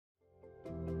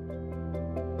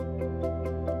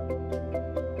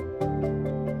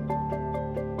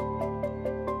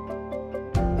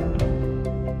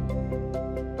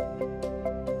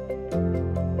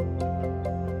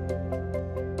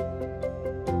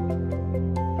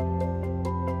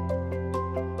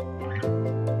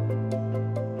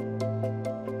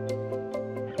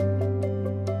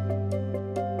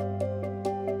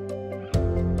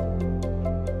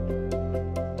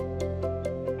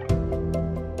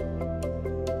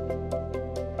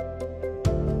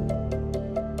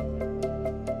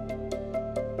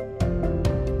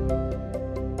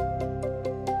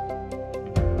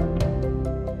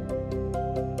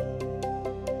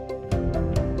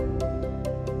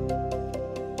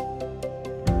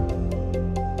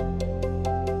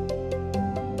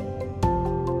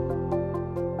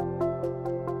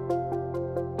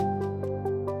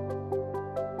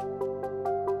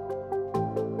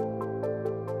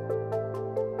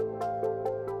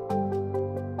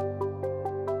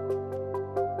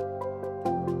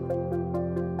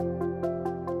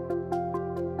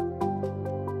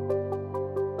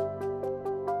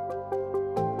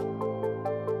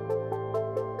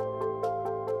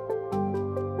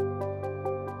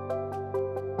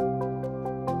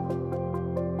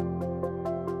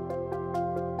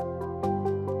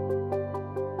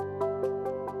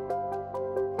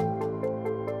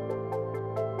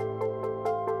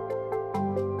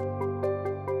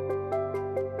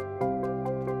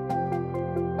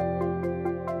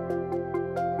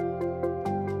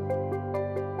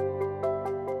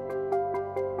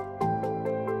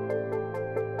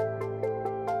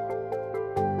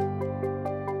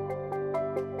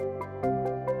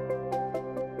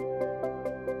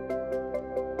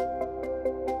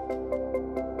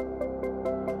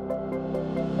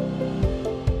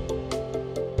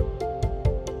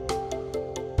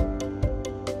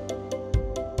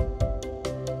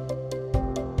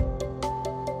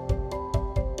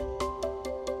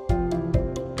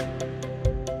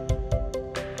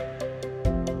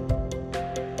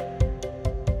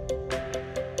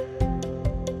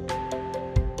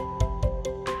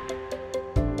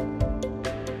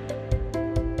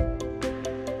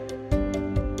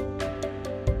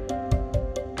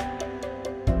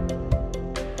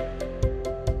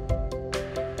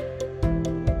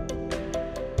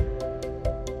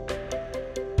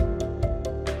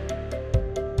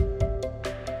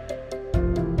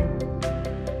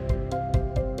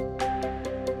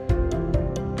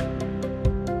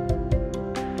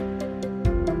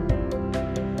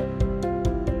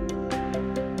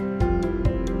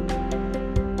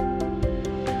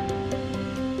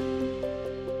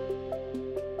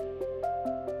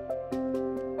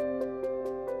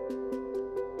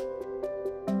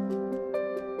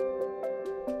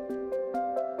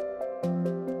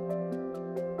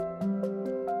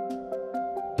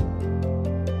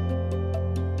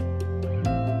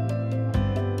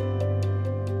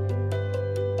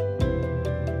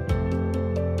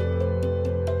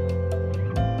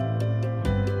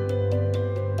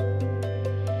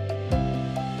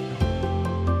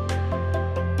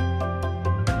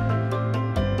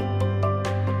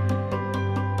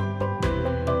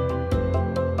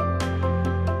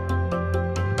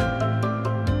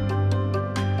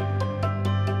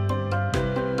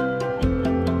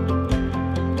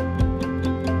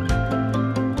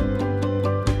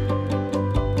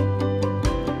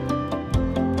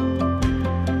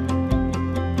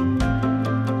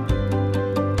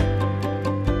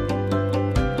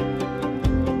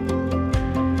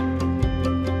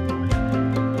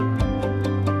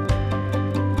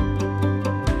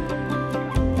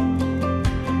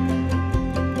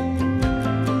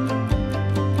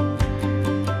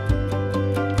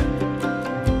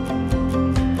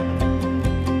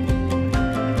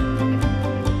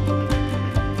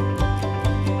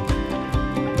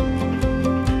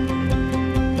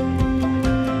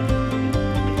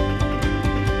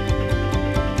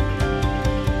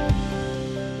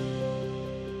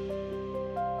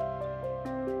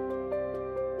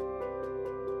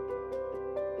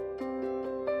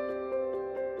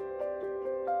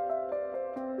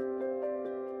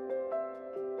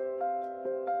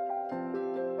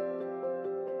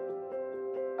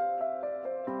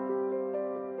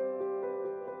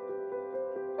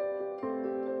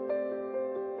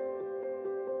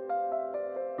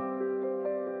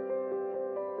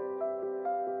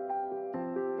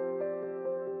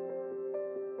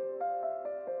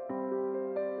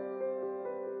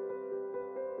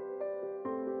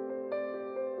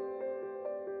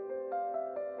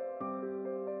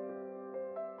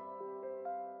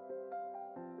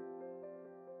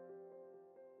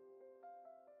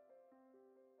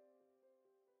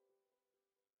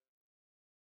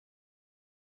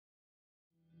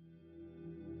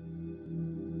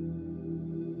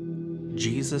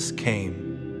Jesus came,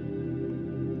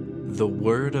 the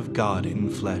Word of God in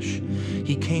flesh.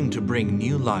 He came to bring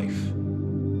new life.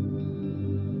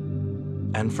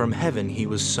 And from heaven he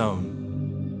was sown.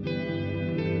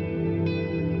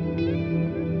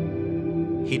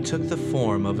 He took the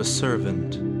form of a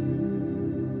servant,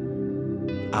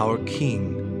 our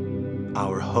King,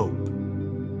 our hope.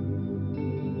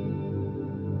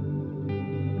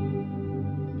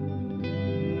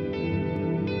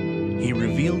 He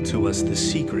revealed to us the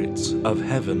secrets of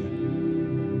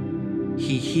heaven.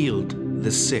 He healed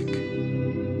the sick.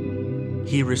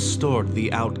 He restored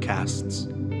the outcasts.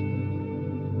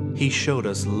 He showed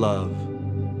us love.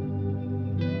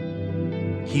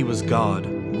 He was God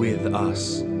with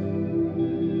us.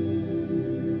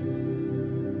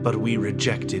 But we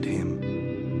rejected him.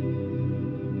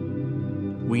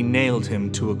 We nailed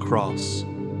him to a cross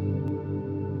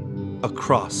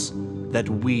that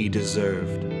we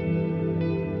deserved.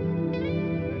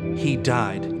 He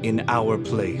died in our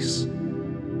place,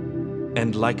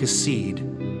 and like a seed,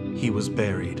 he was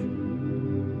buried,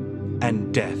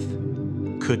 and death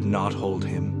could not hold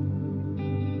him.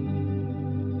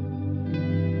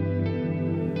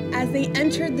 As they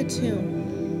entered the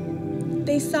tomb,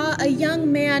 they saw a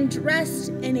young man dressed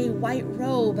in a white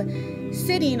robe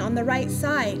sitting on the right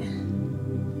side,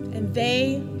 and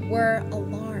they were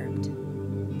alarmed.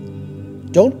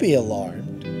 Don't be alarmed.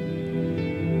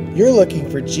 You're looking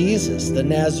for Jesus, the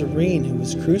Nazarene who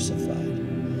was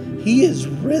crucified. He is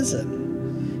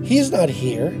risen. He is not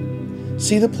here.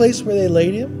 See the place where they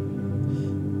laid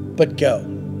him? But go.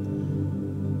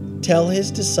 Tell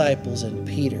his disciples and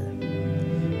Peter,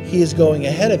 he is going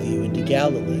ahead of you into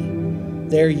Galilee.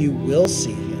 There you will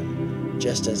see him,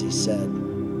 just as he said.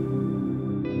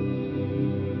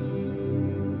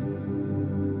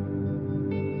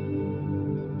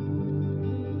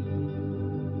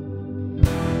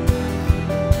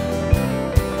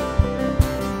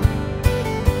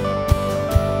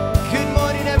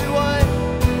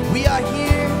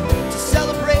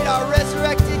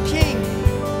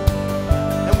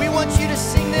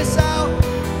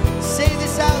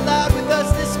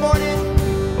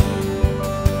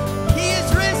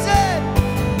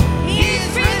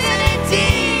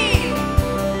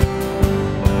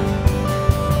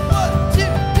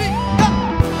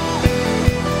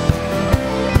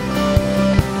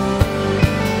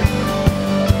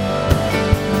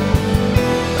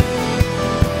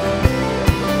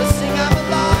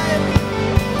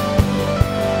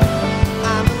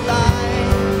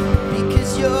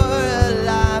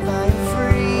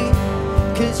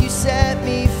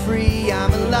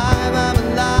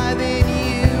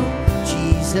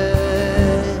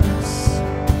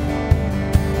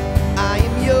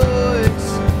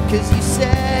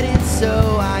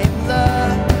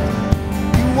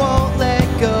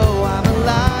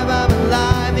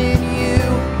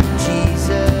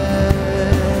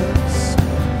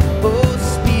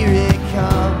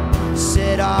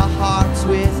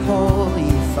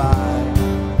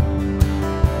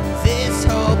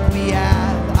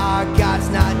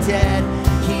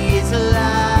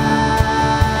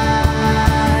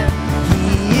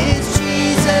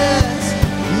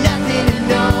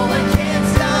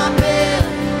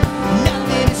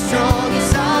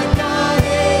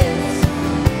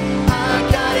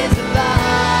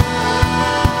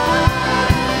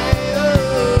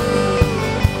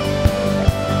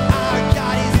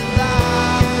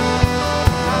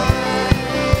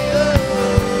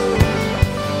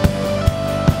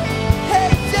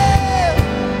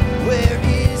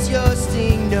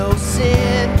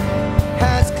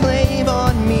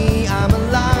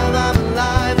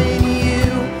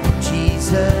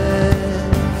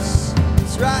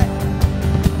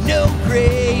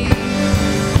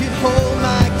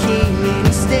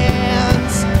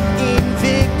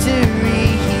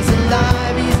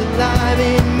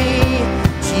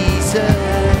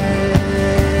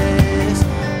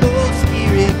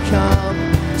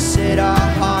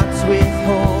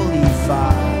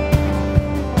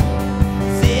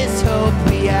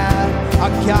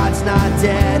 God's not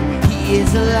dead, he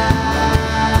is alive.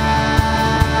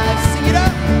 Sing it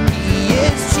up. He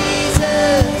is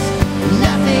Jesus,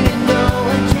 nothing and no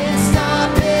one can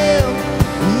stop him.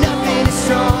 Nothing as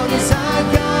strong as our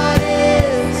God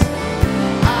is.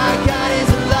 Our God is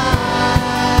alive,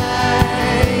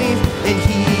 and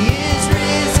he is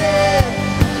risen,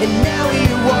 and now we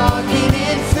are walking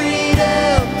in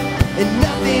freedom, and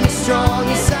nothing as strong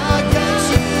as our God.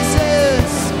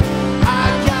 Jesus,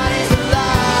 our God is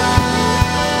alive.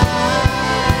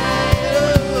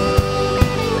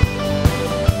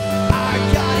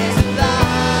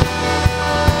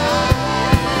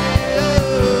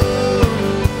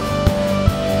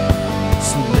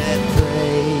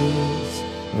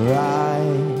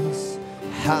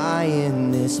 high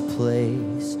in this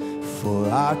place, for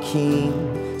our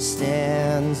King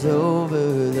stands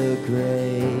over the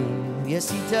grave. Yes,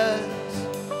 he does.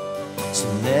 So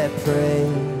let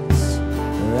praise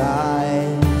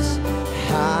rise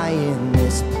high in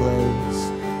this place,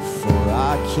 for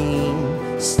our King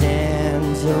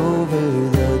stands over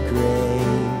the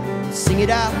grave. Sing it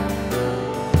out.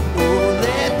 Oh,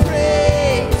 let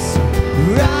praise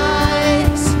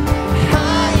rise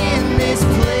high in this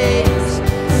place,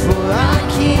 for our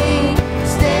King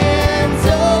stands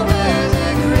over the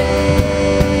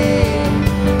grave.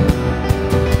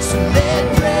 So let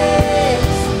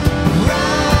praise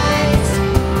rise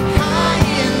high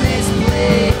in this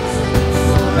place,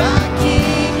 for our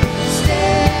King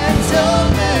stands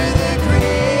over the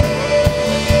grave.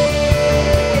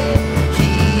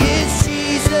 He is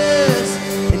Jesus,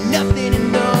 and nothing and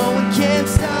no one can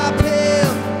stop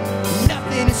him.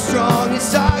 Nothing as strong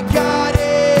as our God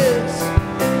is.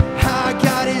 Our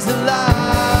God is alive.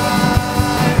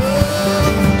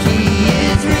 Oh, he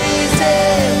is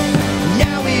risen.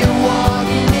 Now we are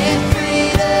walking in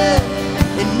freedom,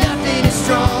 and nothing as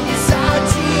strong as our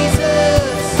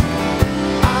Jesus.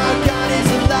 Our God is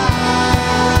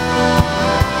alive.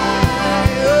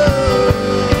 Oh,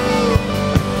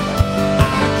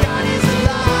 our God is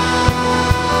alive.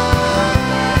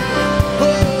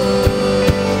 Oh,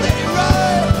 let it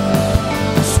run.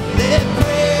 Let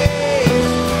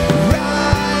praise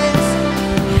rise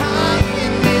high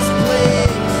in this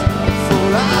place, for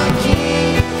our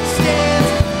King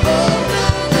stands over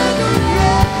the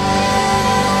grave.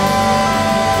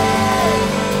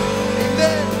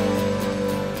 Amen.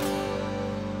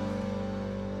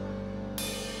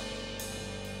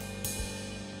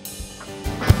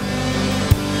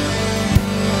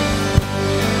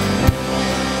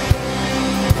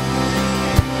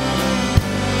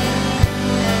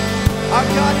 Our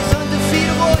God is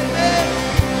undefeatable, amen.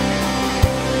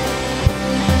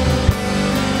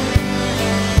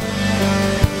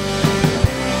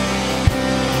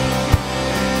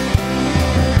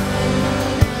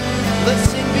 Let's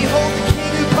sing, behold the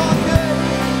King who conquered.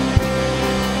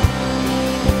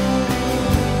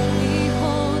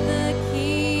 Behold the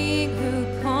King who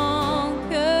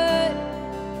conquered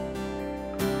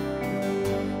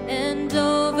and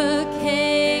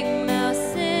overcame our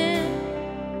sin.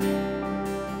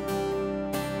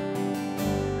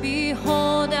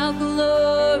 Behold our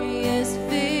glorious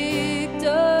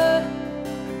victor,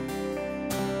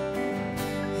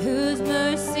 whose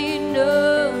mercy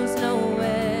knows no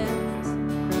end.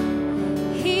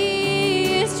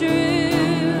 He is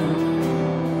true,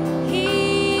 he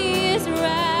is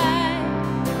right,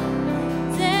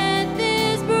 death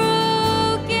is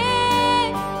broken,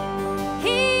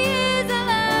 he is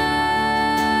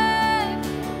alive,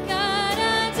 God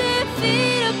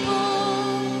undefeatable,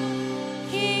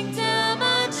 kingdom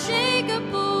unshakable.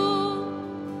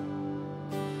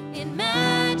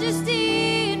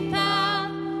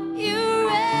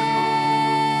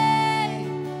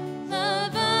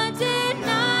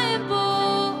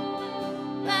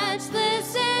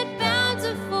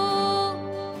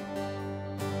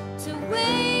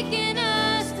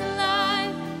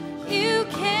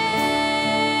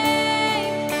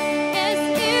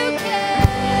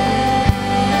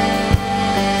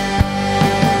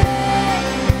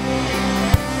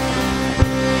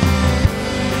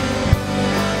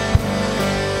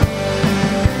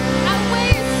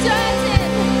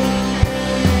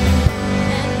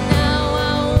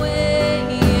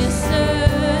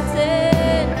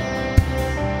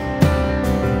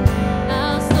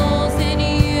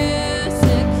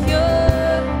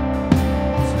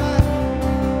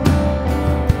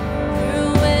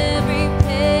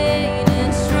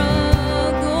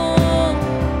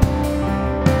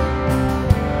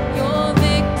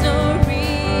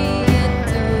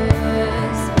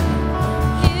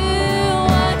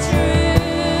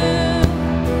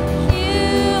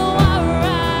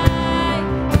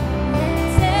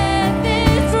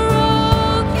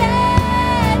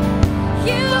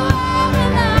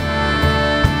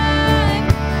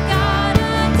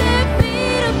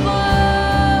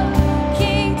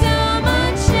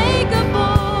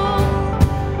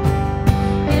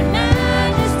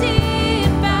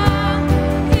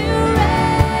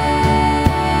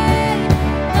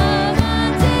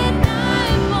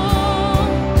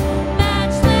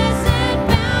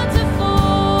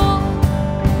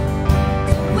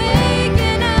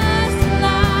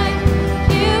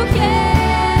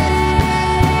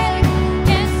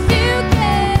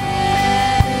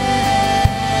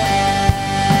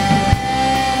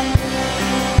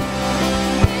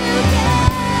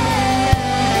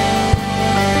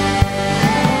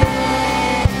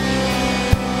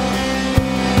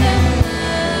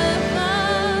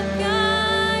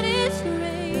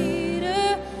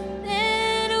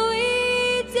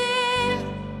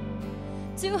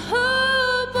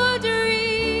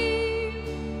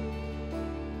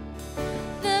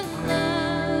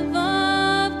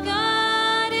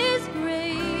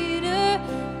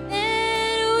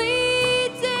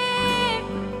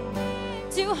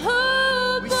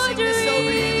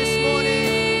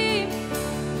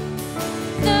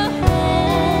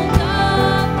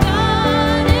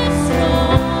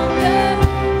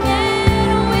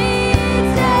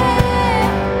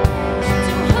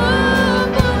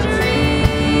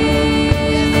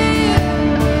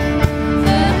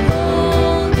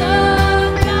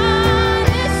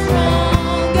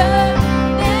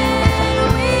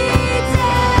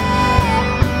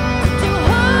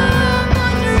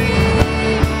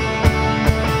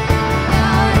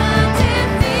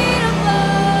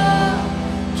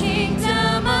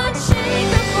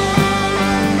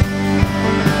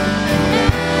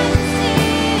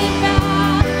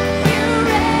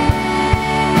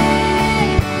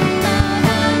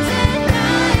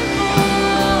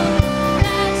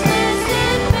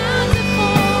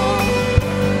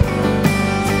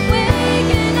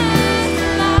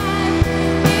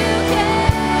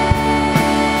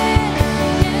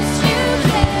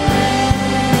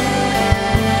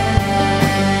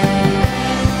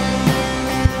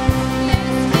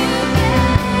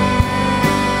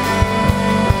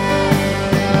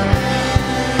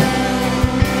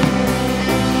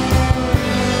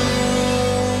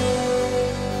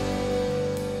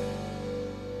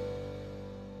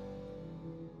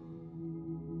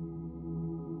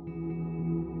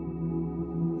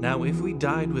 Now if we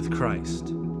died with Christ,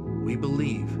 we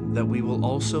believe that we will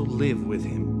also live with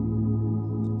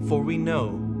him. For we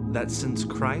know that since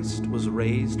Christ was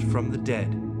raised from the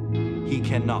dead, he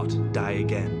cannot die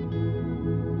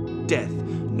again. Death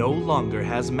no longer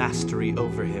has mastery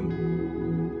over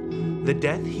him. The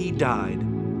death he died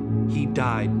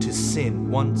to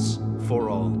sin once for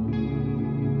all.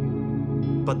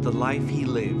 But the life he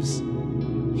lives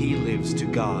to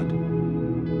God.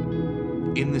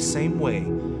 In the same way,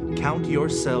 count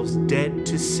yourselves dead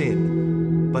to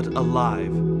sin, but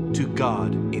alive to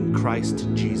God in Christ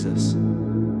Jesus.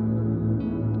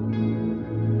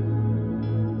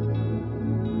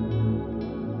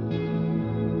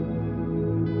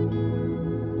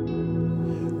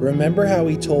 Remember how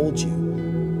he told you,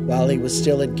 while he was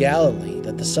still at Galilee,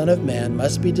 that the Son of Man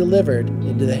must be delivered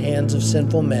into the hands of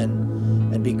sinful men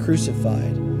and be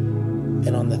crucified,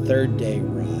 and on the third day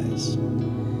rise.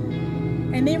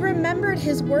 And they remembered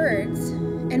his words,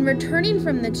 and returning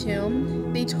from the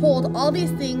tomb, they told all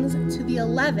these things to the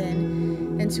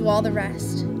 11 and to all the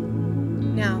rest.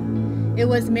 Now, it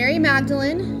was Mary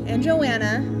Magdalene and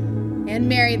Joanna and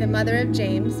Mary, the mother of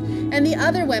James, and the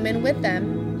other women with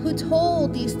them, who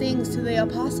told these things to the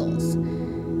apostles.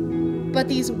 But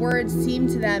these words seemed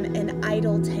to them an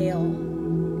idle tale,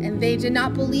 and they did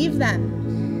not believe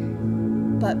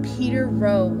them. But Peter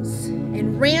rose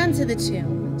and ran to the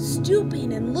tomb.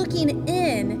 Stooping and looking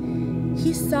in,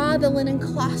 he saw the linen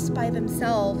cloths by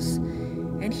themselves,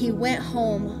 and he went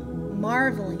home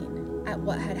marveling at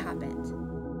what had happened.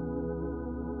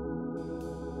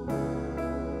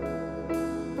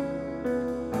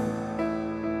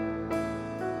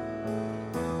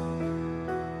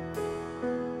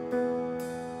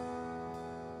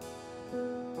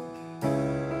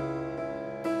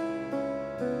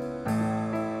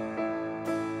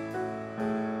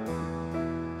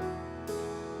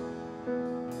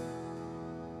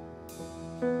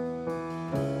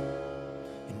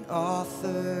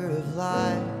 Author of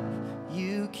life,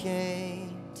 you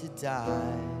came to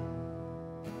die.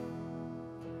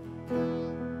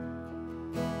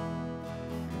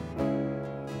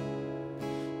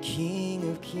 King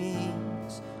of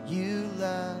kings, you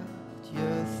left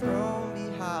your throne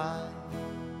behind.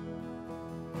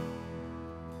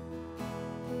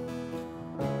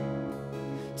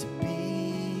 To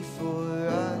be for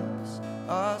us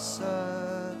a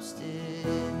substitute.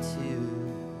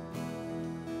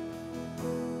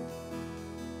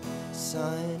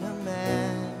 Son of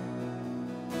man,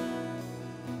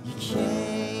 you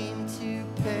came to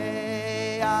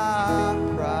pay our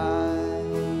price.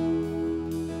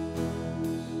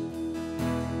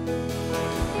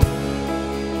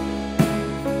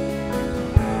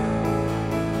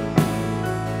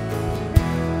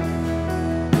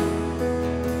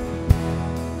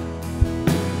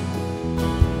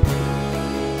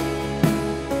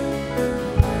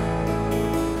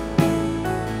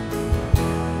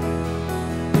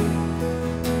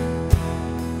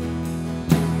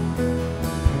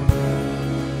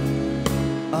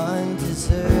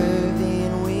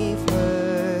 Undeserving, we've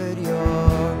heard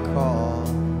your call.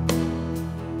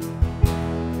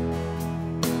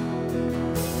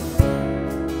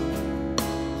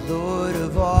 Lord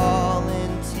of all,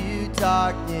 into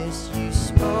darkness you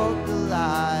spoke the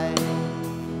light.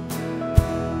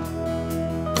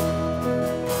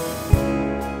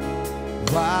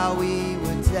 While we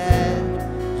were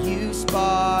dead, you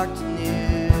sparked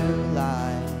new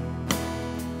light.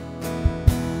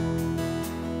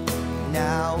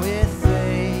 Now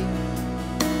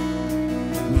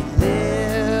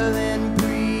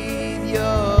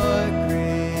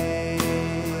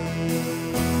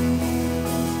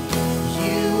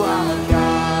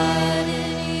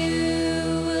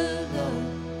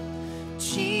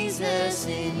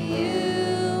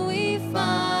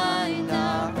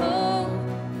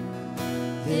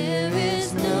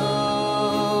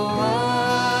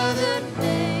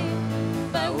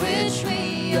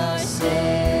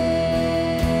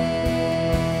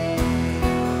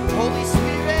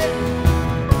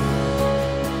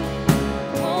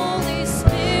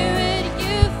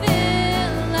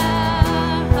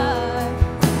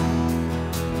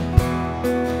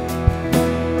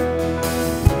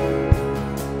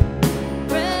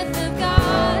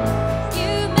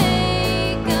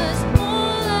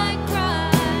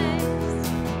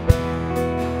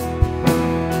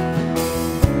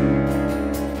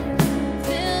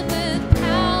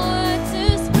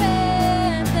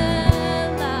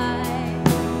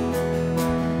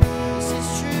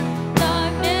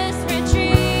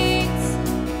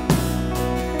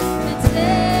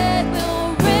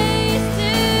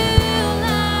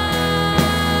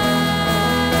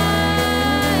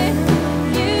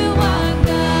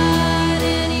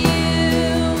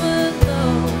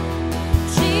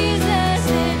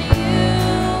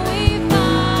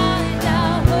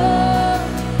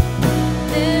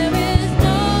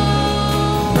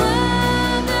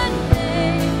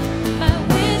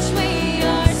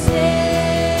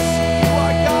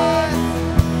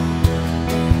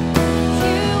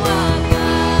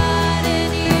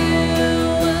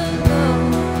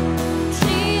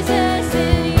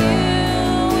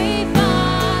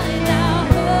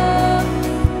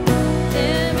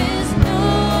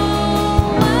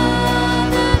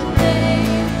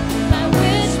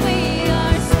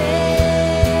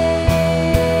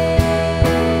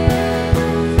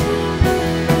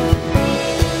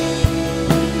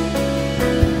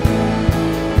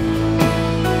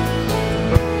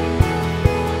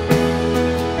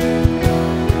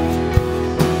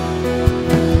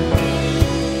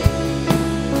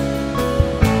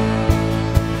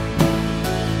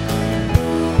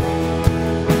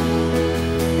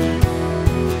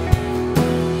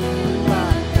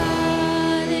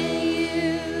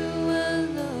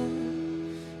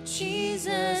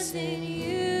 'cause in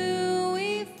you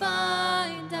we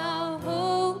find our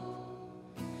hope.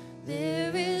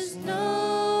 There is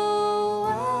no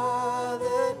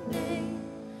other name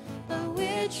by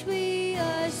which we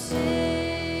are saved.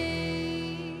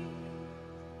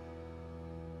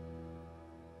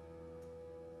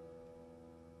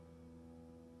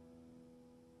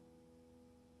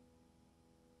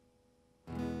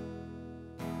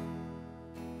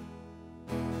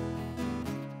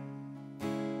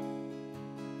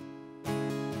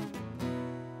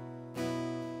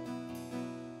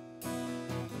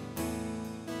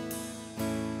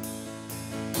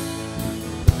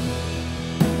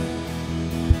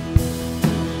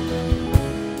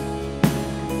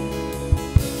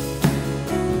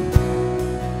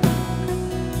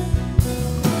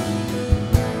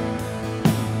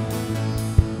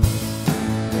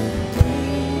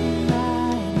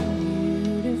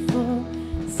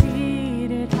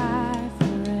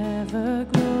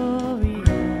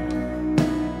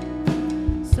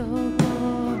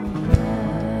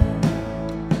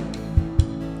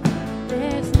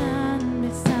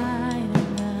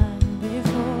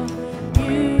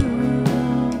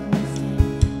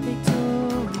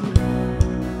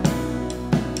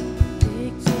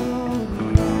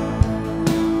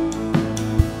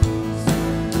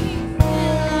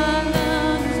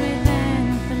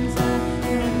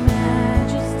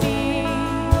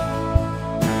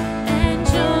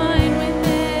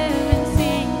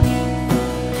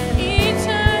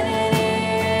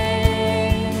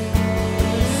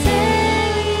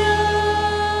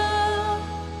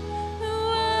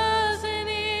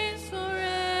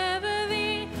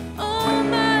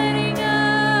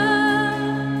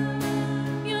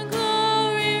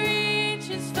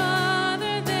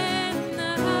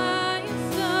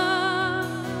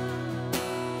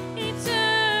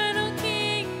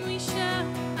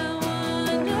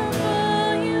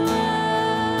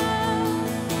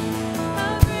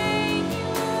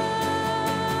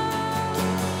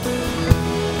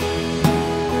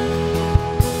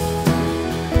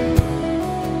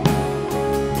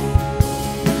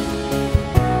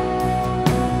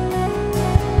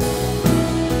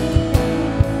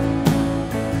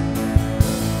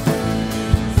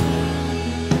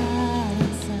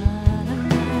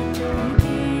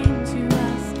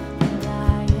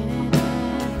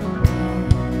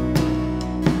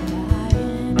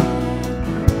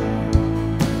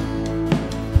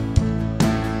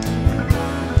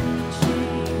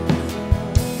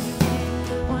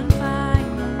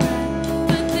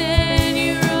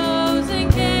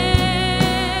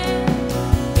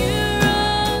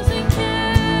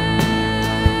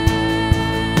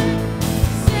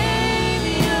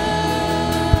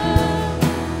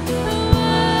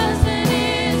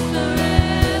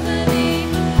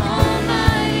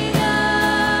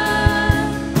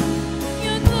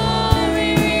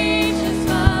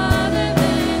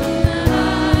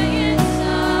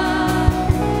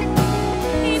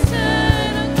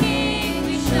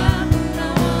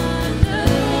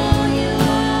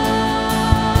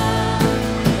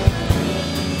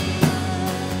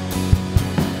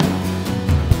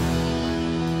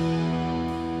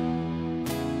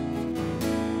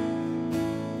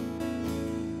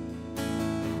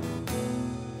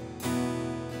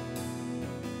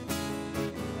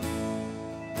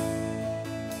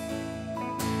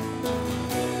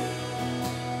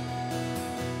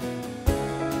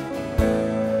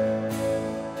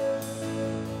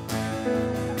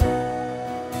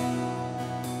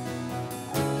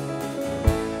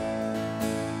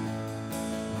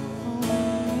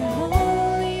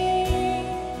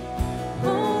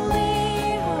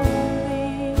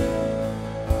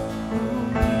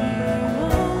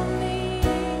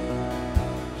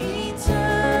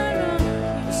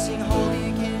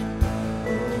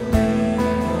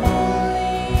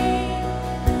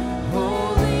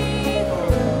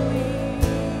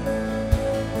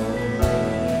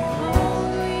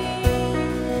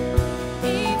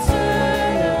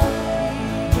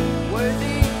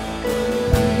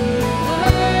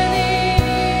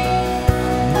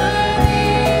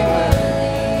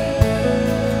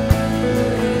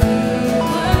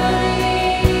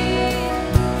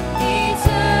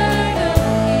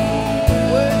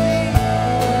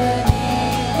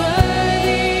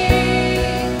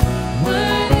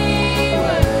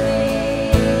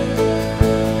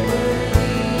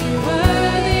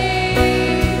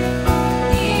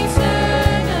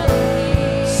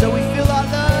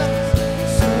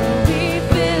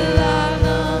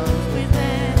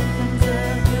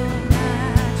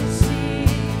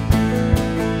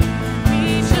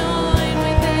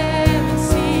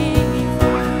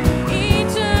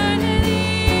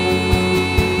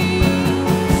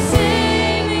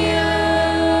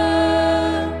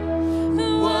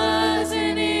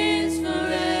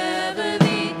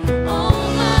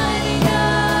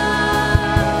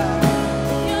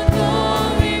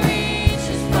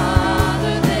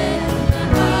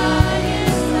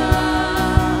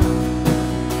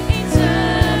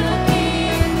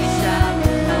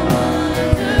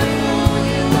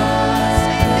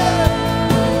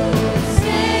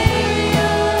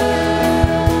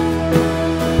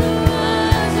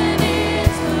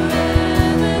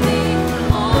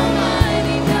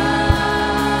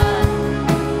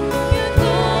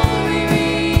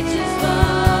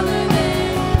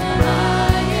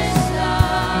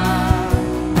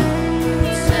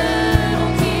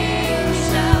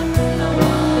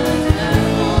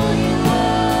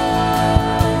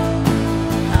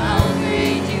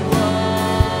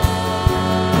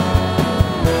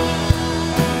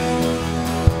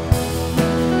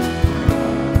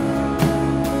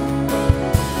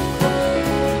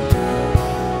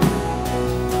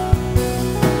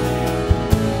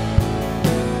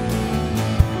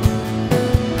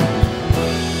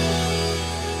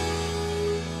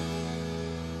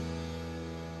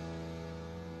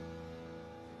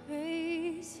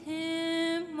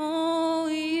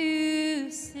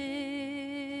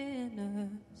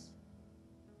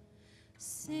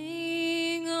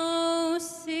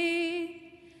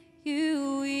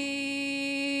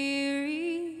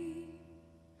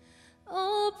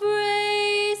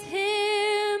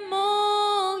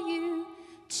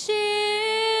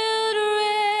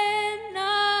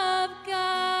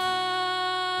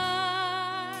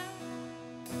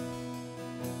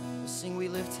 sing We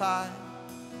Lift High.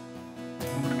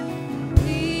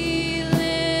 We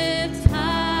lift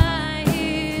high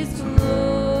His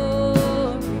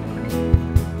glory,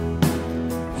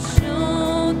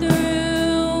 shown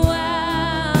throughout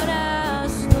our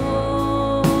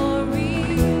stories.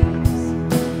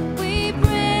 We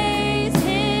praise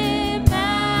Him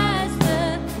as the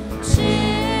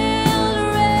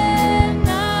children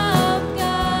of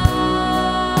God.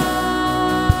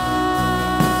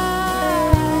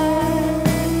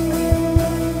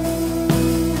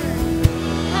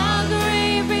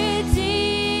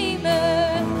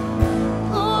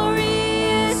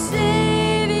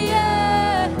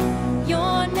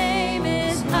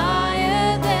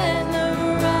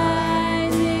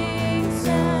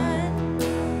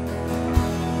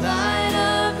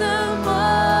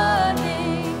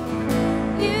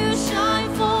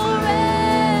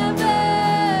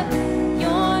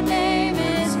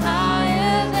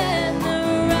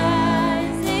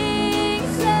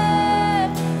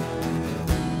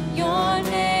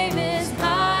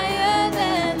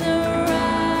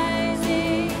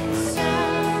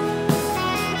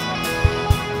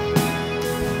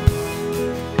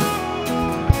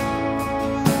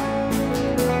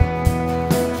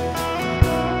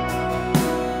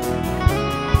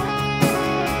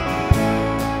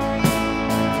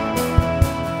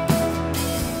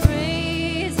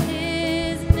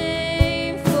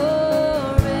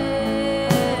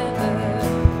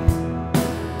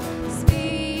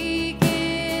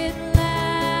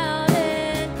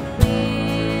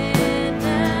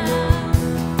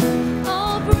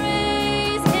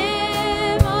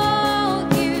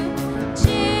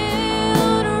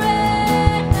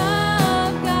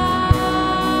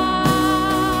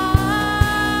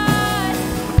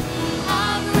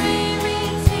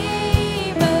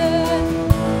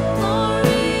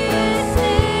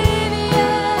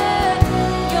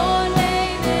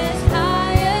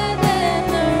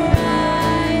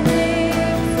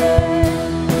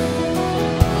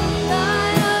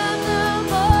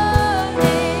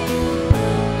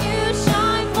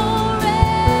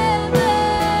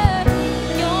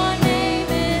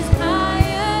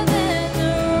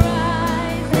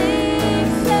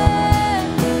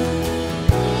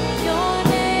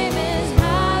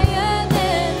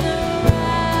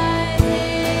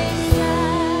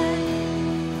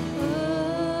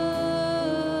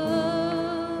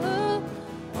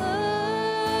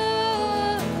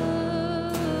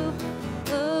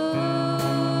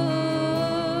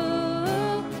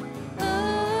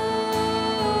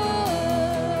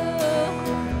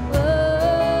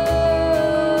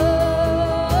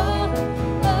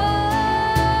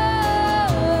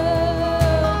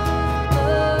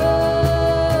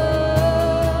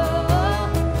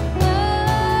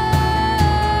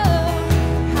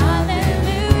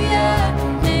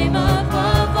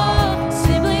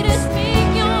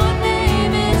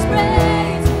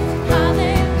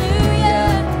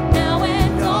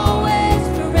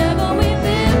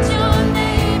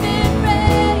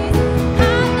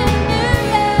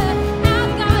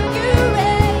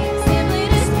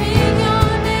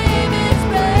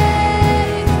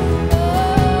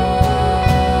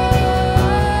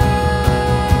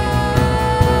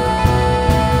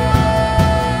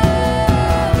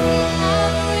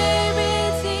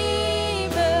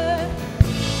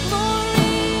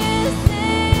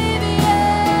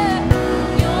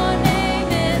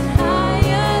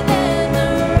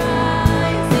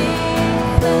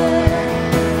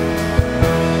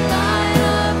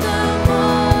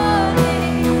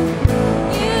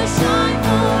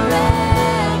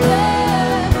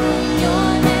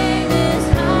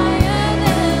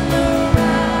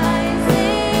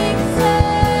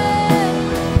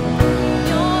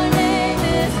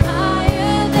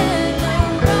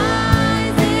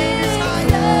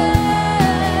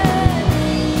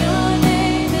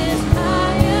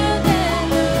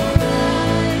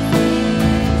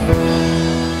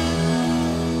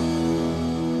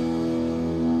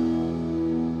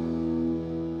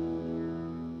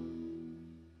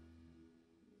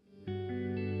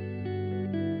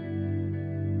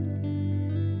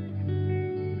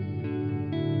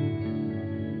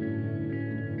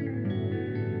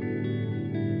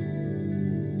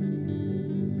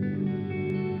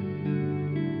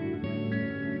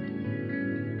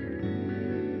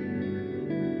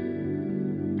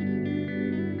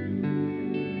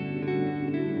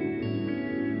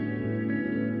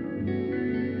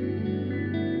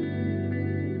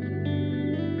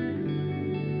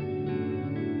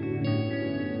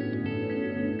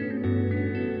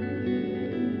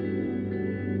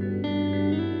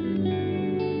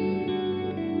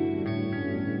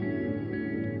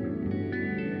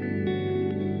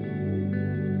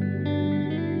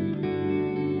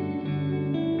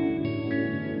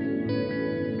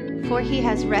 For he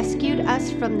has rescued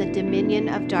us from the dominion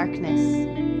of darkness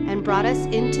and brought us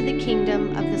into the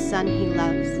kingdom of the Son he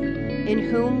loves, in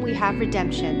whom we have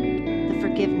redemption, the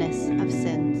forgiveness of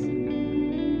sins.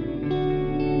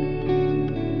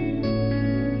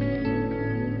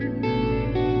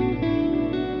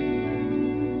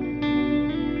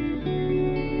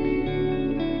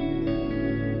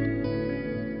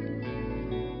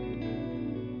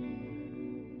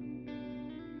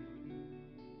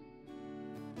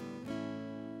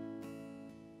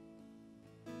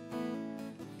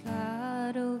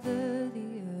 God over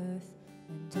the earth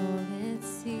and all it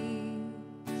sees,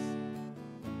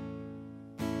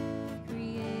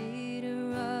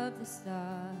 creator of the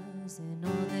stars and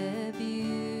all their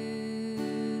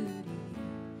beauty,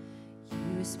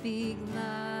 you speak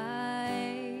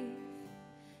life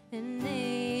and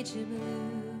nature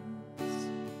blooms,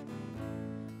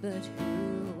 but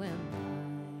who am I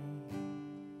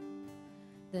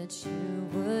that you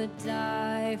would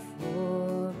die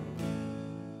for me?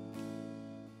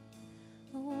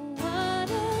 What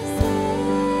a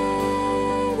Savior,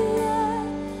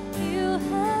 you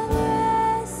have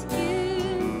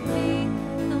rescued me.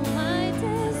 Though I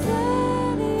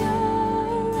deserve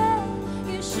your wrath,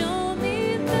 you show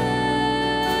me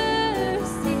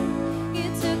mercy. You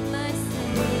took my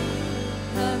sin,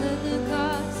 covered the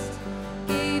cost,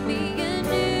 gave me a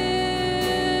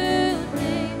new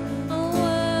name. Oh,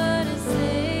 what a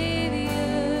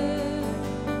Savior.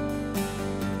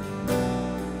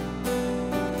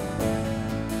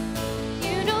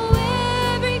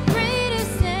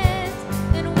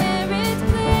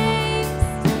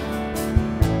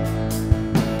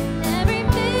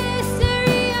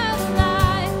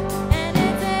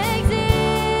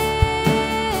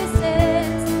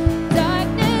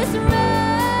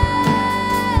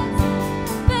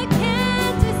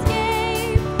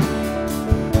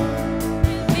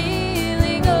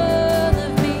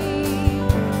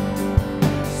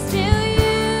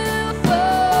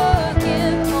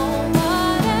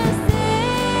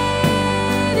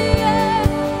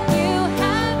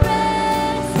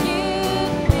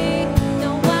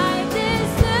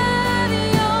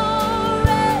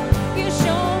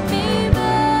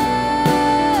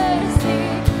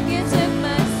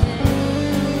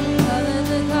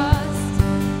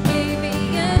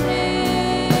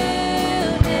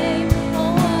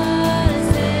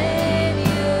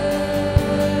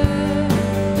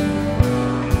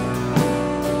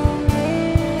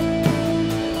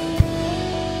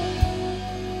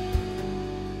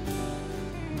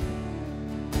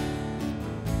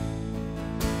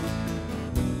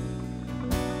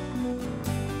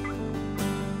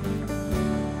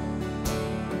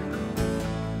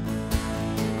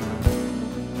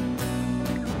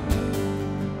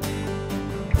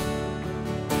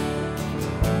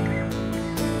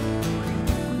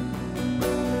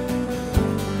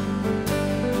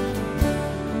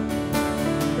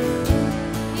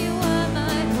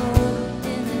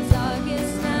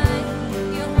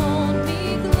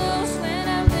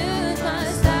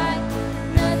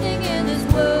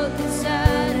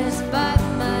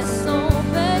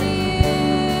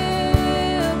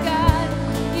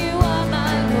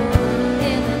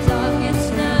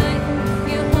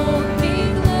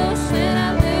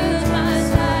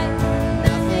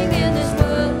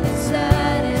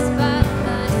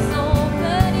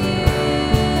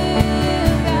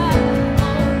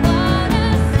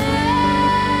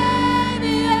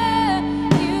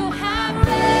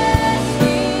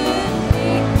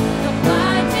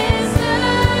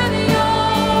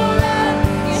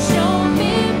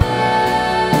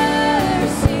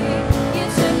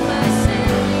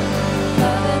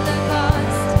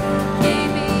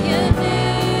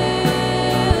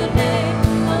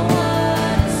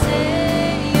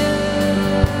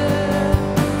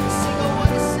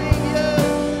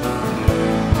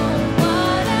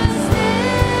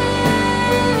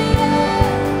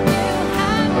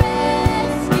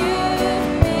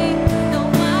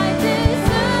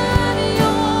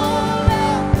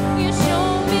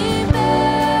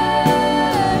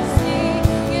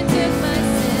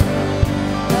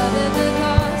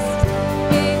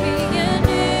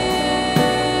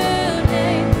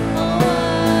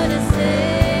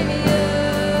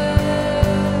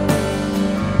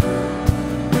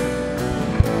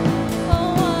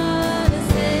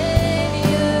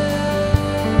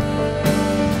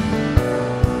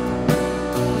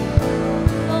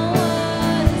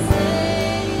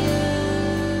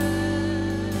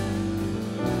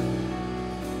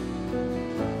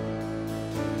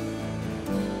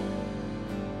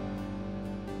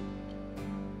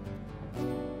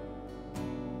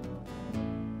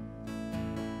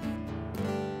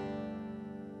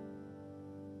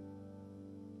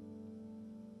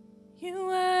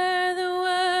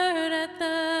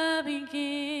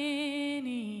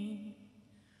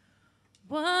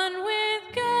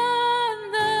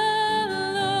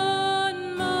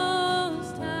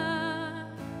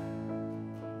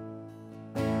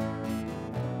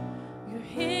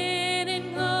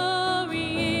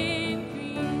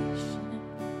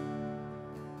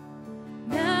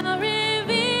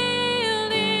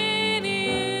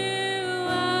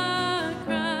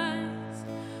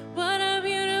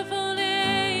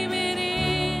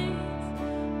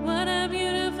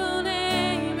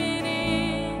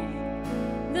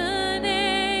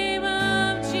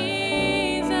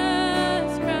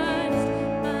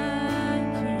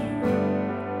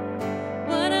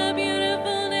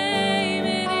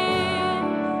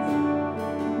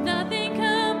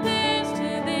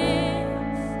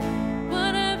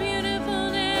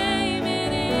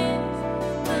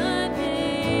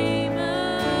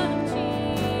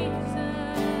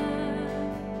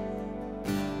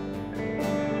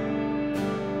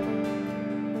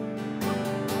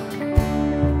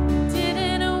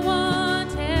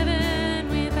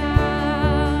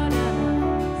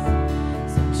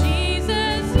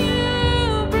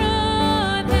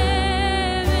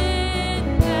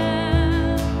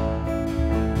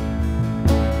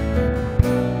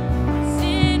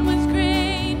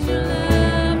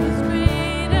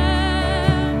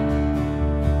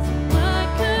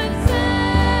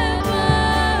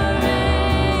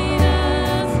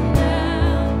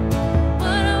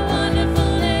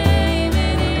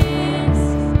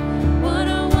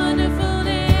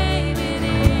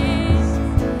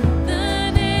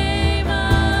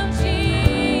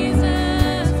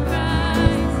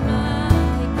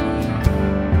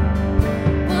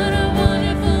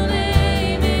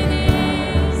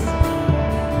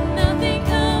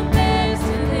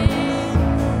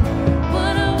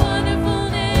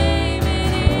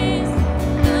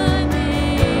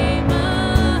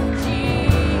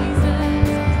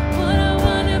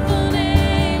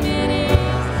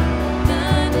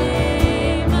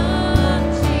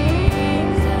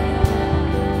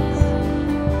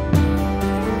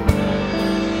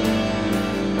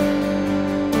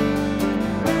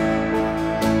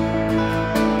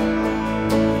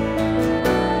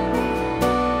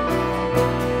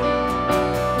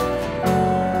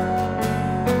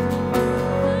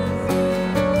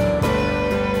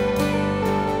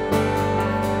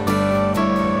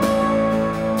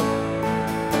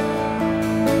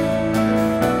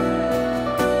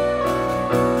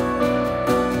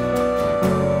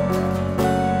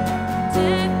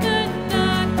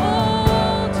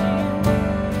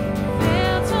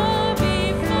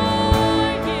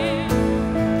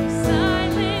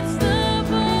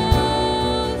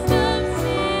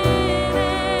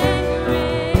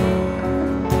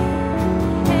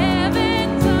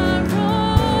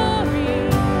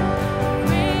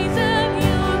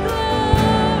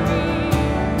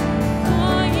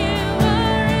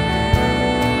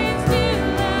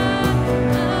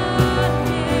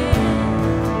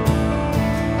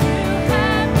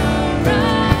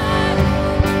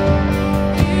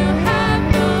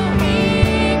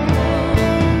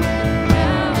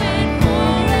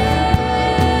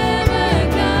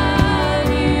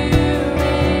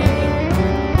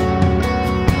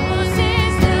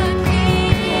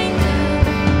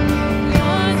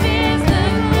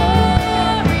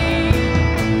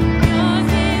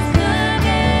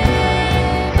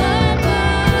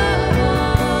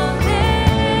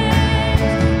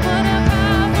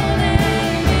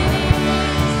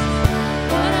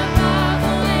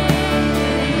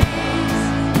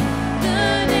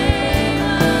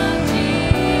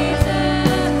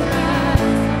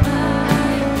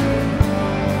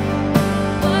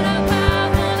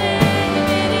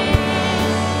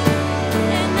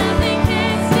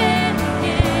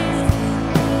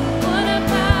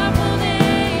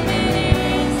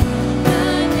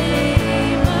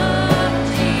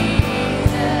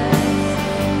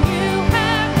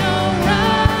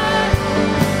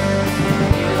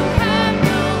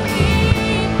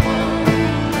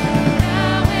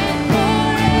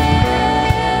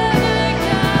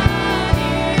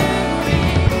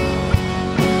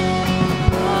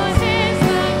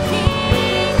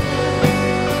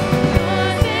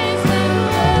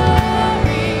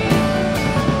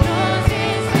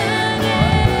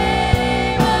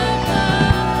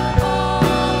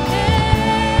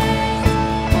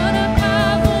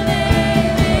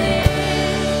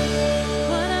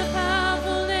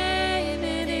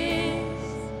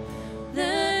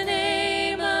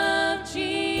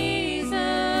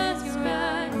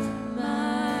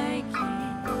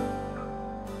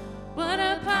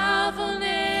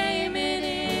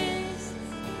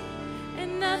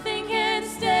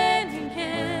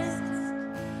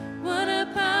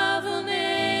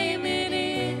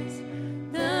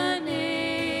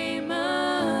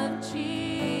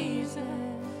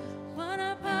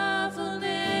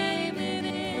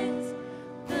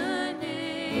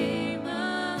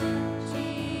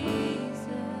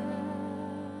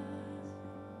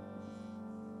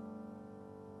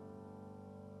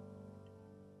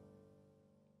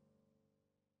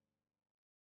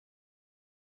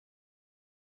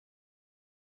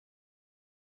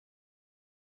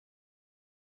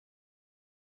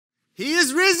 He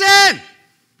is risen.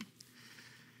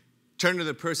 Turn to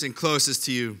the person closest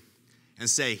to you and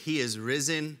say, he is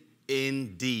risen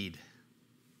indeed.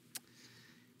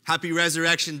 Happy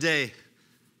Resurrection Day,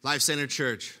 Life Center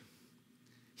Church.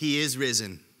 He is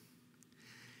risen.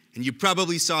 And you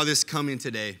probably saw this coming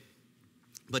today.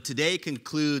 But today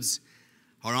concludes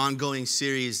our ongoing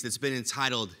series that's been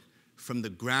entitled From the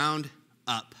Ground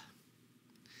Up.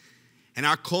 And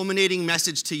our culminating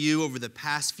message to you over the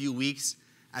past few weeks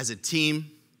as a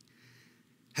team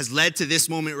has led to this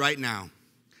moment right now.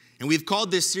 And we've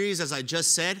called this series, as I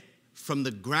just said, From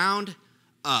the Ground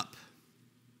Up.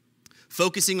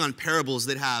 Focusing on parables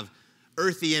that have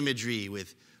earthy imagery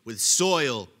with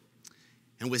soil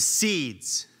and with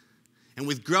seeds and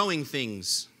with growing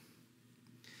things.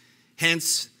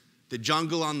 Hence, the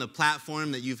jungle on the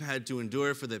platform that you've had to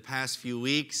endure for the past few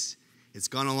weeks. It's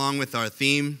gone along with our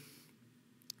theme.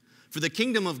 For the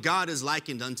kingdom of God is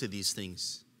likened unto these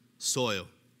things: soil,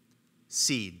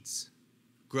 seeds,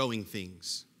 growing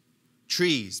things,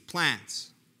 trees,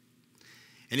 plants.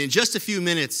 And in just a few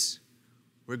minutes,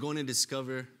 we're going to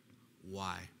discover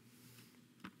why.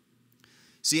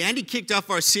 See, Andy kicked off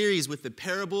our series with the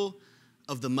parable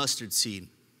of the mustard seed.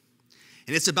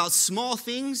 And it's about small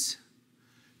things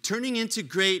turning into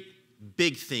great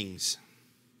big things.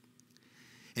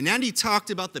 And Andy talked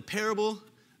about the parable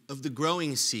of the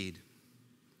growing seed.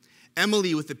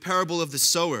 Emily with the parable of the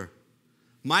sower.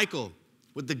 Michael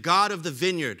with the God of the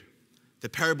vineyard, the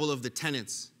parable of the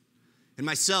tenants. And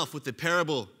myself with the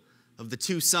parable of the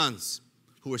two sons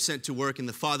who were sent to work in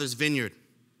the Father's vineyard.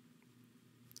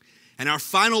 And our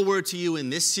final word to you in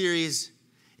this series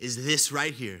is this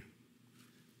right here.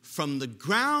 From the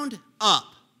ground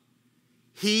up,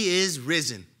 he is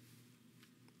risen.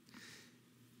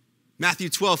 Matthew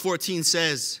 12:14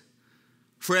 says,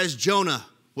 for as Jonah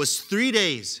was 3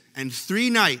 days and 3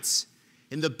 nights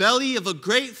in the belly of a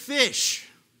great fish,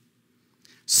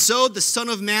 so the Son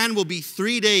of Man will be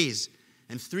 3 days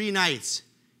and 3 nights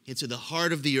into the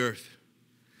heart of the earth,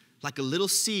 like a little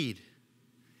seed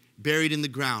buried in the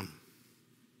ground.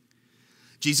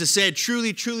 Jesus said,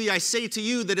 truly, truly, I say to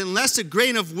you that unless a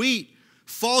grain of wheat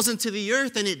falls into the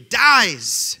earth and it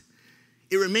dies,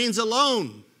 it remains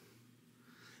alone.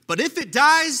 But if it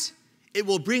dies, it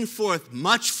will bring forth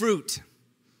much fruit.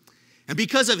 And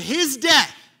because of his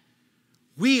death,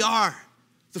 we are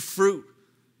the fruit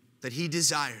that he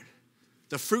desired,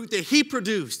 the fruit that he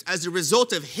produced as a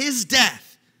result of his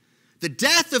death. The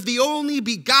death of the only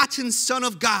begotten Son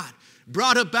of God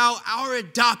brought about our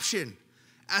adoption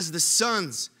as the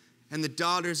sons and the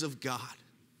daughters of God.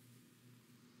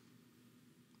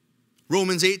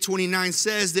 Romans 8:29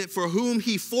 says that for whom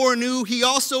he foreknew, he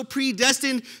also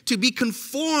predestined to be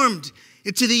conformed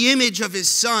into the image of his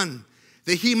Son,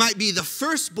 that he might be the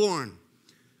firstborn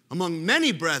among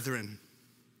many brethren.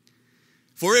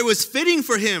 For it was fitting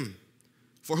for him,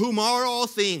 for whom are all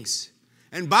things,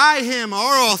 and by him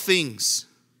are all things,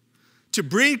 to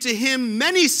bring to him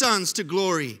many sons to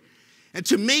glory, and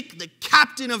to make the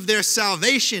captain of their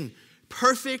salvation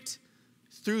perfect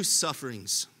through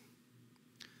sufferings.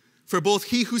 For both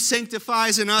he who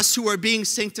sanctifies and us who are being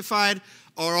sanctified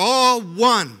are all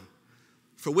one,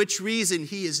 for which reason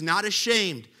he is not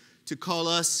ashamed to call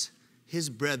us his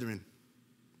brethren.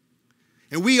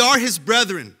 And we are his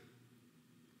brethren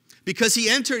because he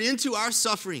entered into our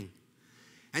suffering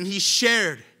and he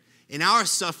shared in our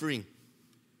suffering.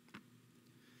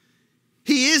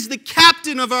 He is the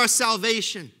captain of our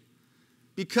salvation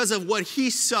because of what he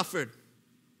suffered.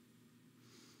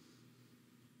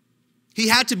 He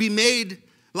had to be made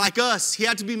like us. He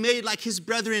had to be made like his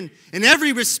brethren in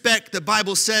every respect, the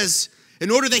Bible says, in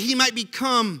order that he might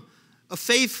become a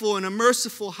faithful and a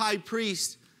merciful high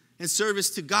priest in service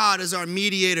to God as our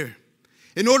mediator.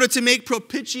 In order to make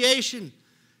propitiation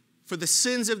for the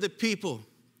sins of the people,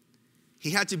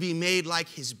 he had to be made like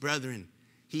his brethren.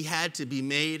 He had to be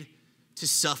made to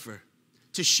suffer,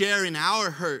 to share in our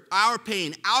hurt, our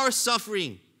pain, our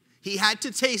suffering. He had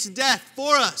to taste death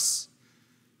for us,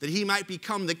 that he might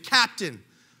become the captain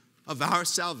of our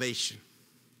salvation.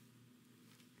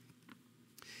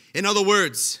 In other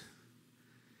words,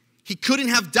 he couldn't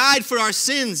have died for our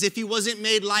sins if he wasn't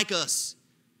made like us.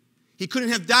 He couldn't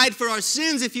have died for our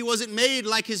sins if he wasn't made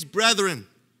like his brethren.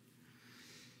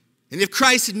 And if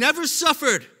Christ had never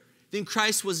suffered, then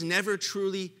Christ was never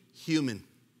truly human.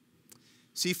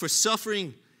 See, for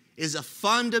suffering is a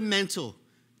fundamental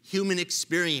human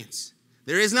experience.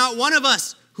 There is not one of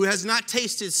us who has not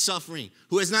tasted suffering,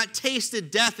 who has not tasted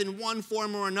death in one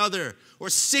form or another, or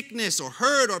sickness, or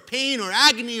hurt, or pain, or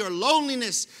agony, or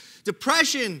loneliness,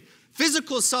 depression,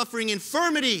 physical suffering,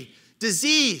 infirmity,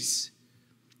 disease.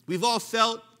 We've all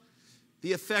felt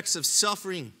the effects of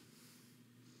suffering.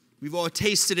 We've all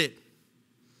tasted it.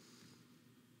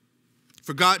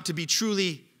 For God to be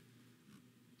truly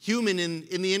human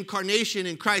in the incarnation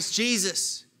in Christ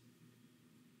Jesus,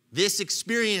 this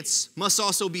experience must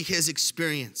also be his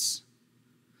experience.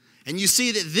 And you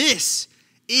see that this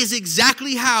is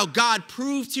exactly how God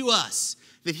proved to us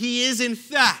that he is in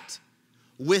fact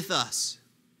with us.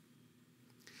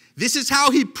 This is how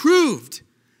he proved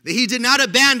that he did not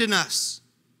abandon us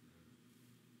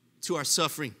to our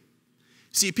suffering.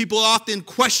 See, people often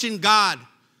question God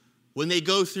when they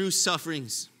go through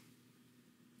sufferings.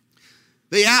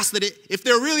 They ask that if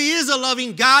there really is a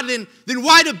loving God, then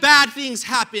why do bad things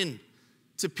happen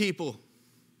to people?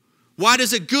 Why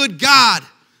does a good God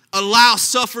allow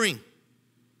suffering?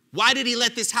 Why did he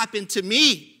let this happen to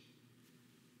me?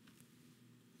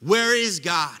 Where is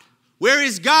God? Where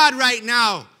is God right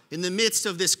now in the midst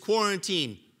of this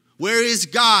quarantine? Where is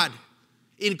God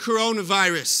in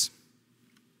coronavirus?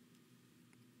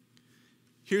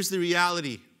 Here's the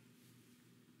reality.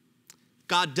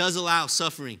 God does allow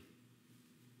suffering.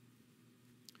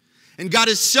 And God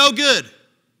is so good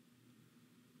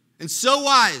and so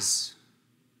wise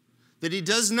that he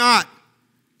does not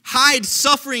hide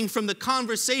suffering from the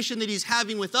conversation that he's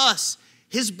having with us,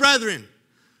 his brethren,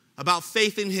 about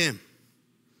faith in him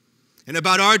and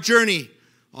about our journey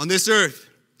on this earth.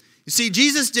 You see,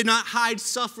 Jesus did not hide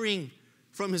suffering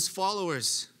from his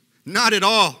followers. Not at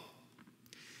all.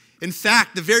 In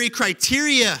fact, the very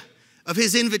criteria of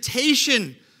his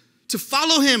invitation to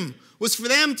follow him was for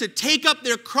them to take up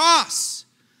their cross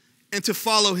and to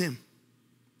follow him.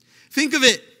 Think of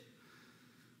it.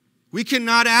 We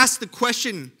cannot ask the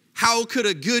question, how could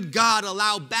a good God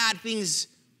allow bad things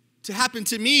to happen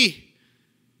to me?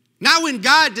 Not when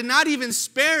God did not even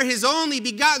spare his only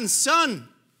begotten Son.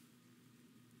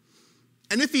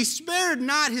 And if he spared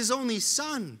not his only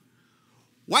Son,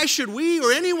 why should we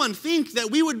or anyone think that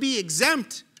we would be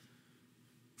exempt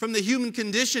from the human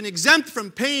condition, exempt from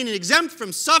pain and exempt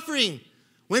from suffering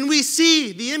when we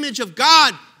see the image of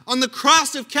God on the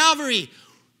cross of Calvary?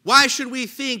 Why should we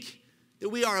think that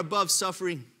we are above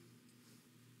suffering?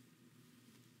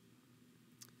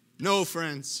 No,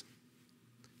 friends,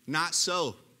 not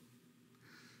so.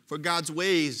 For God's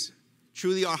ways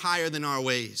truly are higher than our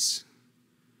ways.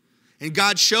 And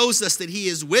God shows us that he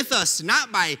is with us,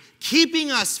 not by keeping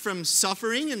us from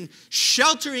suffering and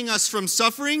sheltering us from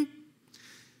suffering.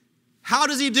 How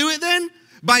does he do it then?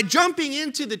 By jumping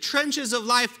into the trenches of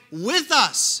life with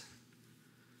us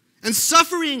and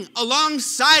suffering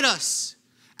alongside us.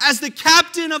 As the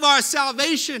captain of our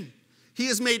salvation, he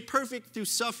is made perfect through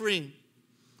suffering.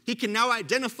 He can now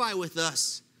identify with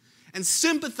us and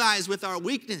sympathize with our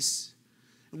weakness.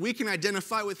 And we can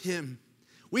identify with him.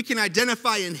 We can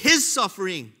identify in his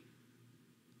suffering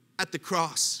at the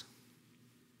cross.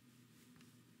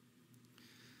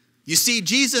 You see,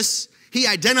 Jesus, he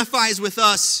identifies with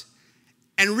us.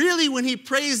 And really, when he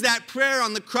prays that prayer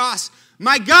on the cross,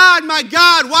 my God,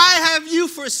 why have you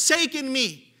forsaken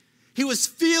me? He was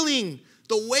feeling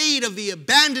the weight of the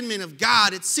abandonment of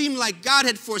God. It seemed like God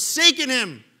had forsaken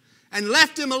him and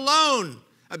left him alone,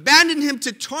 abandoned him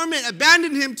to torment,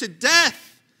 abandoned him to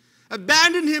death,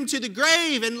 abandoned him to the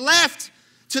grave, and left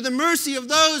to the mercy of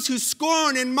those who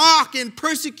scorn and mock and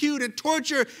persecute and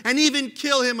torture and even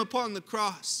kill him upon the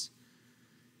cross.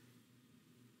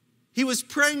 He was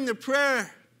praying the prayer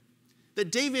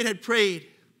that David had prayed.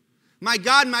 My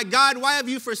God, why have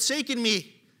you forsaken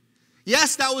me?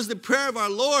 Yes, that was the prayer of our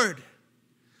Lord.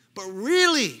 But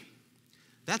really,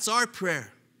 that's our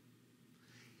prayer.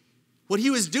 What he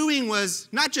was doing was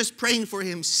not just praying for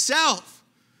himself,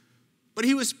 but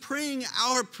he was praying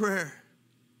our prayer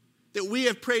that we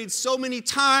have prayed so many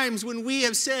times when we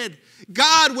have said,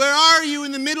 God, where are you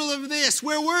in the middle of this?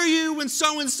 Where were you when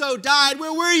so-and-so died?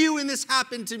 Where were you when this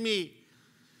happened to me?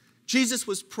 Jesus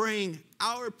was praying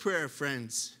our prayer,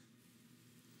 friends.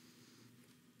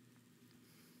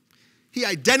 He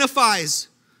identifies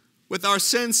with our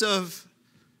sense of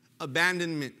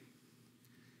abandonment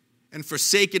and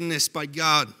forsakenness by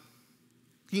God.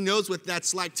 He knows what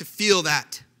that's like to feel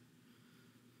that.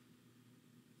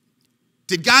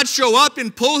 Did God show up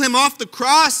and pull him off the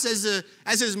cross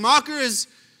as his mockers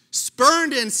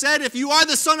spurned and said, if you are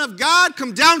the Son of God,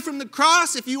 come down from the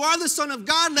cross. If you are the Son of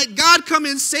God, let God come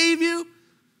and save you.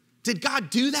 Did God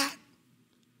do that?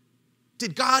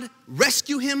 Did God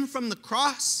rescue him from the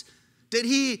cross? Did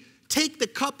he take the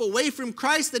cup away from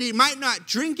Christ that he might not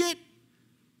drink it?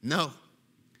 No.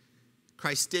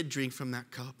 Christ did drink from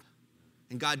that cup,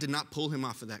 and God did not pull him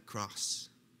off of that cross.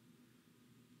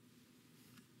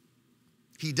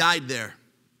 He died there.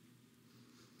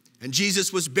 And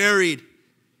Jesus was buried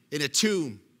in a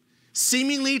tomb.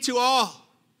 Seemingly to all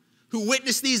who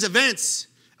witnessed these events,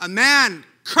 a man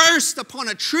cursed upon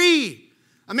a tree,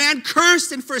 a man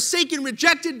cursed and forsaken,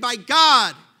 rejected by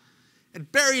God, and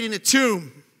buried in a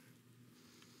tomb.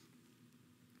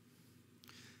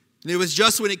 And it was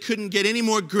just when it couldn't get any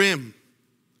more grim.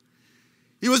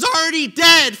 He was already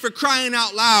dead, for crying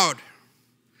out loud.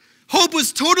 Hope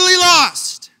was totally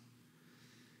lost.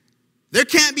 There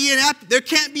can't be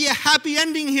a happy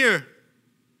ending here.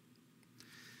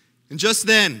 And just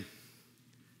then,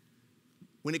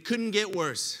 when it couldn't get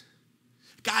worse,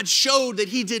 God showed that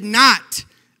he did not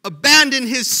abandon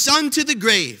his son to the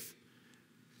grave.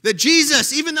 That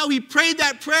Jesus, even though he prayed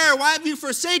that prayer, why have you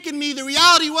forsaken me? The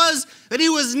reality was that he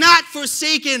was not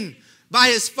forsaken by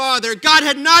his Father. God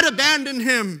had not abandoned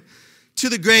him to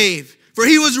the grave. For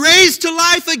he was raised to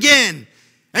life again.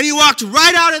 And he walked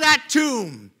right out of that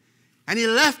tomb. And he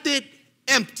left it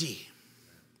empty.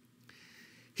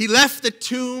 He left the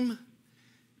tomb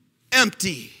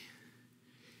empty.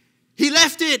 He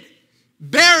left it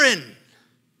barren.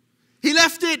 He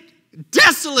left it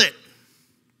desolate.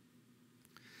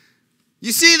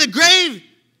 You see, the grave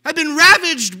had been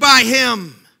ravaged by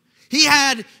him. He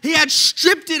had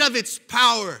stripped it of its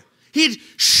power. He had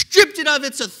stripped it of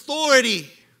its authority.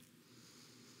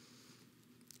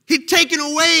 He'd taken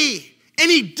away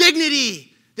any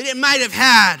dignity that it might have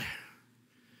had.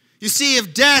 You see,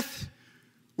 if death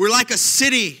were like a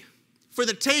city for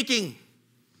the taking,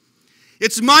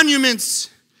 its monuments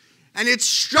and its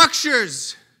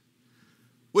structures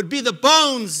would be the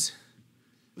bones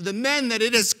of the men that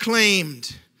it has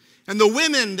claimed and the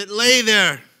women that lay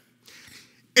there.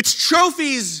 Its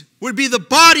trophies would be the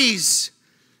bodies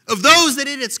of those that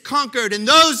it has conquered and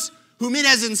those whom it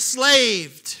has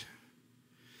enslaved.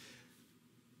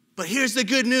 But here's the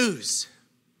good news.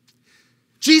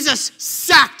 Jesus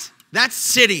sacked that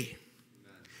city.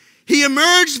 He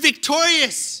emerged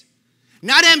victorious,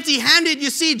 not empty-handed. You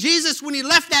see, Jesus, when he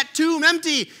left that tomb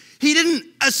empty, he didn't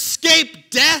escape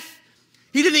death.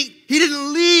 He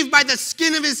didn't leave by the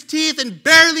skin of his teeth and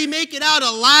barely make it out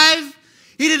alive.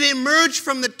 He didn't emerge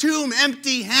from the tomb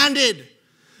empty-handed,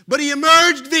 but he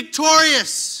emerged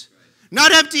victorious.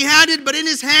 Not empty-handed, but in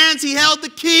his hands he held the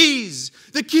keys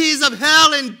of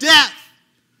hell and death.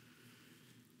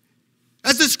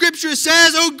 As the scripture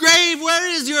says, "O grave, where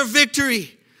is your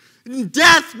victory?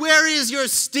 Death, where is your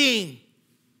sting?"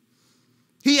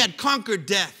 He had conquered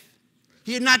death.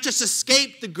 He had not just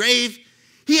escaped the grave,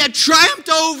 he had triumphed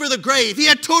over the grave. He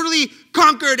had totally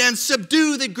conquered and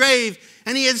subdued the grave,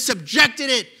 and he had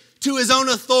subjected it to his own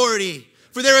authority.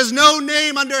 For there is no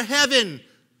name under heaven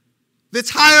that's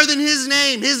higher than his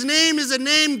name. His name is a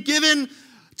name given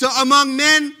among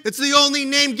men. It's the only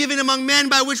name given among men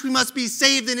by which we must be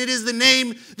saved, and it is the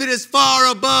name that is far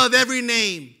above every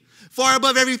name, far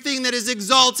above everything that is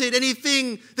exalted,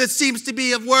 anything that seems to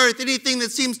be of worth, anything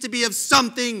that seems to be of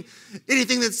something,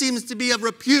 anything that seems to be of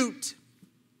repute,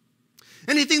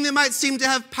 anything that might seem to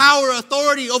have power,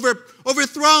 authority over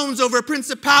thrones, over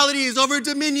principalities, over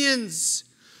dominions,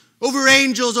 over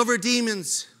angels, over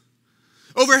demons,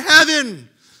 over heaven,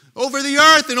 over the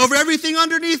earth, and over everything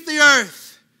underneath the earth.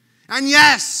 And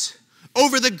yes,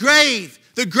 over the grave.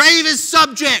 The grave is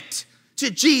subject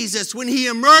to Jesus when he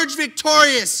emerged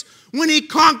victorious, when he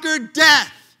conquered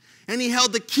death, and he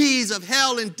held the keys of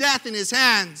hell and death in his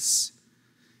hands.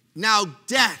 Now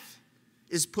death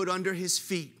is put under his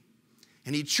feet,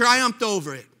 and he triumphed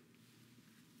over it.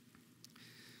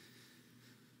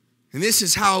 And this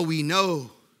is how we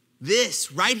know this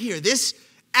right here, this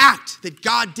act that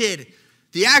God did,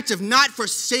 the act of not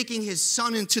forsaking his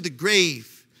son into the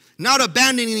grave, not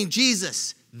abandoning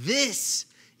Jesus. This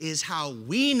is how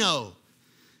we know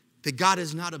that God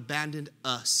has not abandoned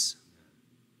us.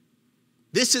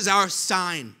 This is our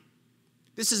sign.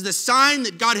 This is the sign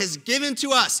that God has given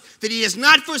to us, that he has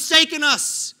not forsaken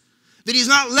us, that he's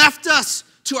not left us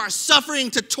to our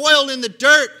suffering, to toil in the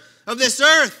dirt of this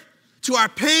earth, to our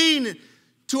pain,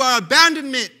 to our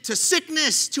abandonment, to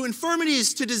sickness, to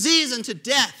infirmities, to disease, and to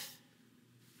death.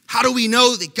 How do we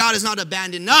know that God has not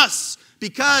abandoned us?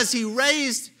 Because he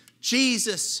raised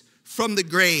Jesus from the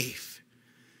grave.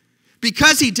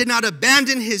 Because he did not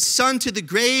abandon his son to the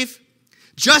grave,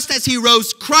 just as he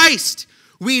rose Christ,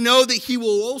 we know that he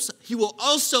will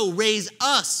also raise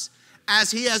us as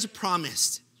he has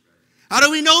promised. How do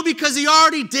we know? Because he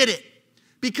already did it.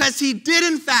 Because he did,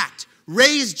 in fact,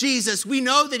 raise Jesus. We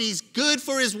know that he's good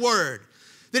for his word,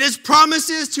 that his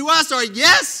promises to us are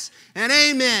yes and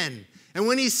amen. And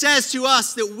when he says to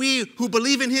us that we who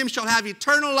believe in him shall have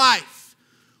eternal life,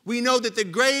 we know that the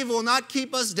grave will not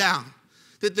keep us down,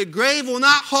 that the grave will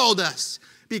not hold us,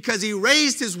 because he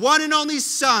raised his one and only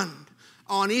Son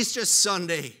on Easter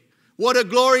Sunday. What a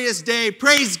glorious day.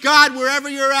 Praise God wherever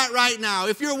you're at right now.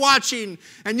 If you're watching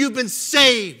and you've been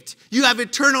saved, you have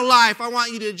eternal life, I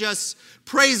want you to just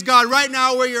praise God right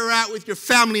now where you're at with your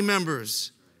family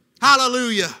members.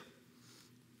 Hallelujah.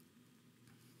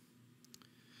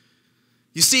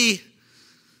 You see,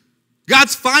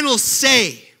 God's final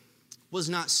say was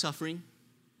not suffering.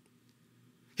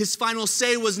 His final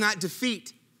say was not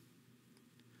defeat.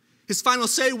 His final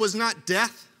say was not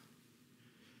death.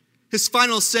 His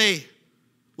final say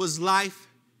was life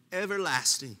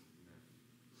everlasting.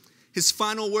 His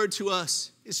final word to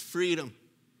us is freedom.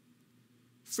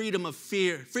 Freedom of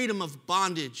fear, freedom of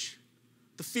bondage,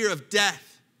 the fear of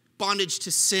death, bondage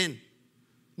to sin.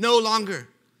 No longer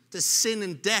does sin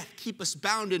and death keep us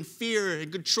bound in fear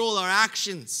and control our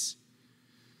actions.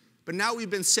 But now we've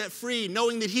been set free,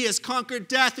 knowing that he has conquered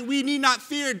death, and we need not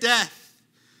fear death.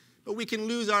 But we can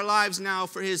lose our lives now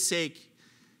for his sake.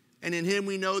 And in him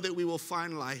we know that we will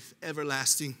find life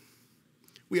everlasting.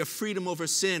 We have freedom over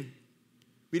sin.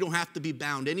 We don't have to be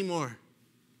bound anymore.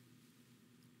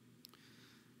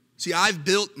 See, I've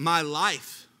built my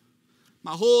life,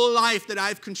 my whole life that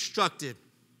I've constructed,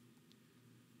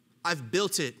 I've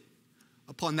built it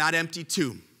upon that empty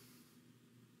tomb.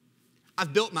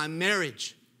 I've built my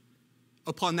marriage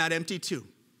upon that empty tomb.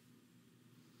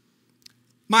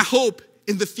 My hope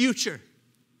in the future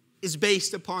is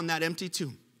based upon that empty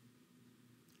tomb.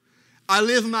 I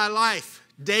live my life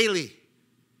daily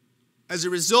as a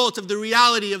result of the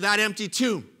reality of that empty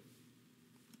tomb.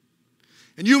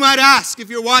 And you might ask, if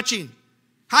you're watching,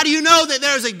 how do you know that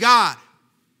there's a God?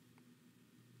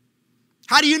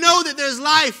 How do you know that there's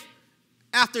life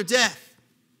after death?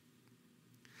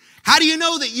 How do you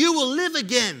know that you will live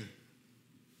again?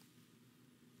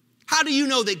 How do you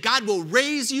know that God will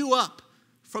raise you up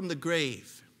from the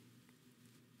grave?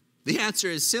 The answer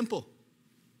is simple.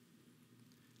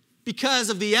 Because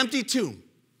of the empty tomb.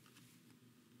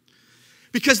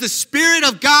 Because the Spirit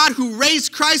of God who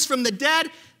raised Christ from the dead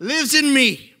lives in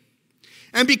me.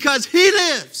 And because he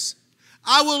lives,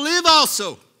 I will live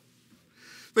also.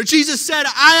 For Jesus said,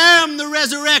 I am the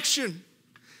resurrection.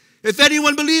 If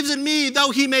anyone believes in me,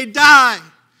 though he may die,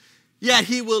 yet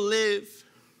he will live.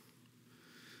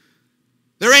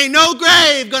 There ain't no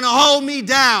grave gonna hold me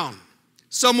down,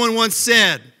 someone once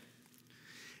said.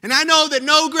 And I know that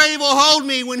no grave will hold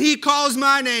me when he calls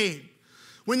my name.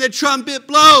 When the trumpet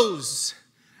blows,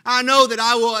 I know that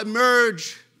I will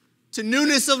emerge to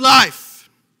newness of life.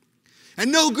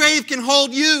 And no grave can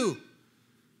hold you.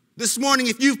 This morning,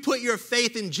 if you've put your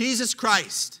faith in Jesus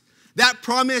Christ, that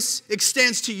promise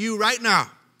extends to you right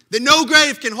now. That no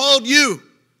grave can hold you.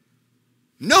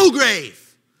 No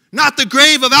grave. Not the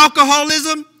grave of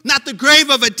alcoholism, not the grave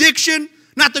of addiction,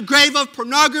 not the grave of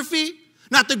pornography,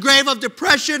 not the grave of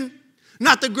depression,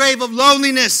 not the grave of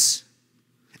loneliness,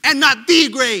 and not the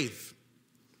grave.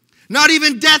 Not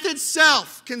even death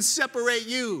itself can separate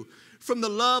you from the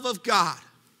love of God.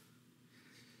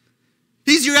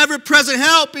 He's your ever-present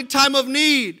help in time of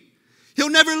need. He'll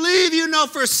never leave you nor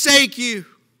forsake you.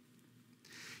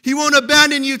 He won't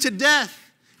abandon you to death,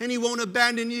 and he won't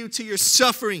abandon you to your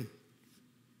suffering.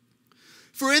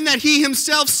 For in that he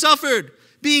himself suffered,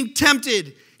 being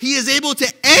tempted, he is able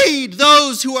to aid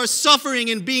those who are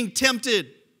suffering and being tempted.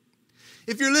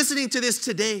 If you're listening to this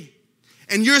today,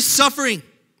 and you're suffering,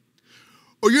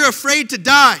 or you're afraid to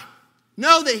die,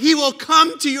 know that he will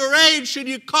come to your aid should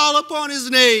you call upon his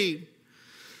name.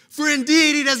 For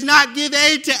indeed, he does not give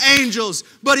aid to angels,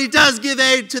 but he does give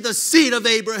aid to the seed of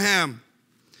Abraham.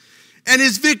 And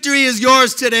his victory is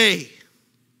yours today.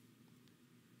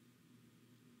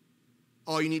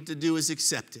 All you need to do is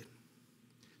accept it.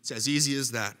 It's as easy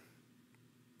as that.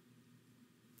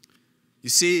 You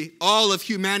see, all of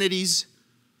humanity's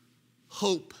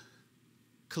hope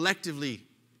collectively,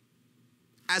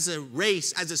 as a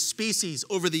race, as a species,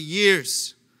 over the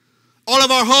years, all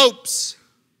of our hopes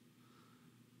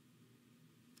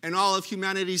and all of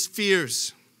humanity's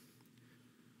fears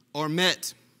are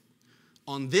met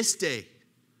on this day,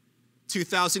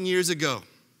 2,000 years ago.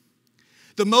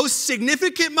 The most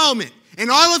significant moment in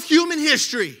all of human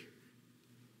history.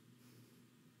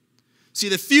 See,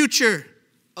 the future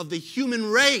of the human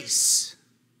race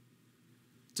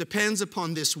depends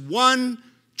upon this one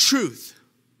truth.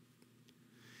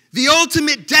 The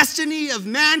ultimate destiny of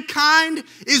mankind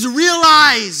is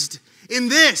realized in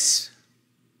this,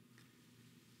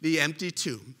 the empty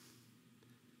tomb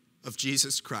of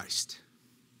Jesus Christ.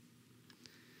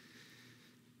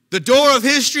 The door of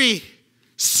history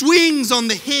swings on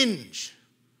the hinge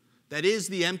that is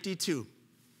the empty tomb.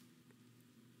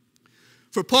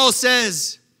 For Paul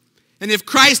says, And if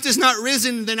Christ is not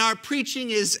risen, then our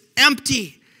preaching is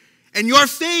empty. And your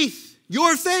faith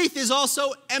is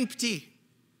also empty.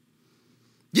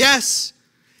 Yes,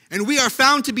 and we are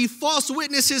found to be false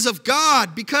witnesses of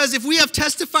God, because if we have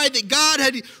testified that God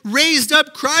had raised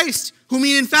up Christ, whom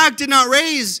he in fact did not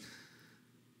raise,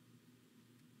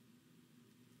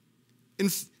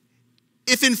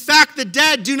 if in fact the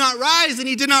dead do not rise, then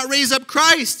he did not raise up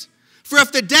Christ. For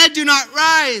if the dead do not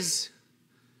rise,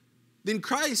 then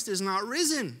Christ is not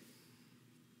risen.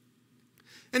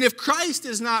 And if Christ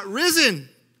is not risen,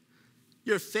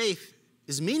 your faith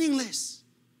is meaningless.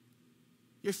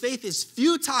 Your faith is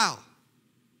futile.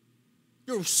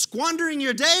 You're squandering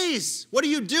your days. What are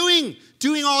you doing?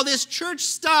 Doing all this church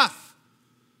stuff.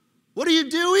 What are you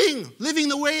doing? Living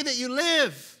the way that you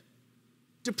live.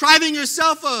 Depriving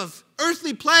yourself of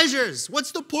earthly pleasures.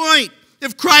 What's the point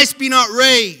if Christ be not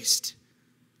raised?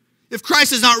 If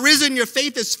Christ is not risen, your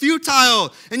faith is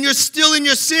futile and you're still in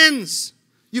your sins.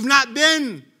 You've not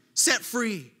been set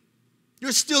free.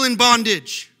 You're still in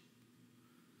bondage.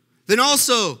 Then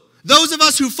also, those of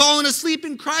us who've fallen asleep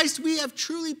in Christ, we have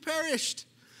truly perished.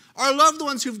 Our loved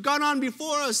ones who've gone on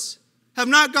before us have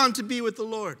not gone to be with the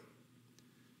Lord.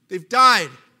 They've died.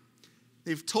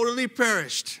 They've totally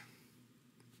perished.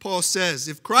 Paul says,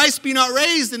 if Christ be not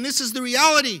raised, then this is the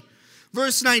reality.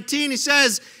 Verse 19, he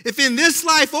says, if in this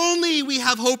life only we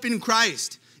have hope in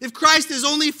Christ, if Christ is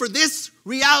only for this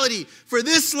reality, for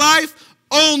this life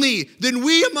only, then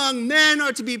we among men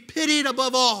are to be pitied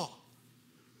above all.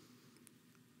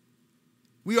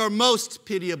 We are most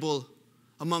pitiable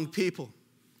among people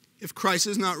if Christ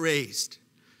is not raised.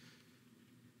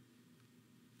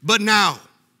 But now,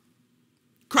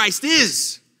 Christ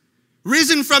is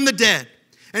risen from the dead,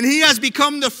 and he has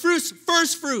become the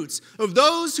first fruits of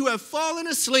those who have fallen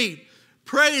asleep.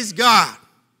 Praise God.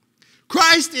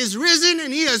 Christ is risen,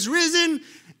 and he has risen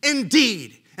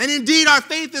indeed. And indeed, our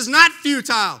faith is not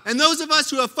futile. And those of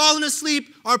us who have fallen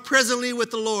asleep are presently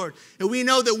with the Lord. And we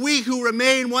know that we who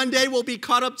remain one day will be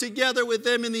caught up together with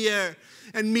them in the air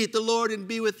and meet the Lord and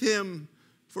be with him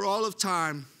for all of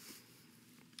time.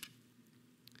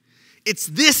 It's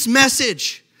this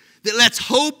message that lets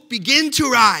hope begin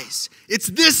to rise. It's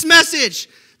this message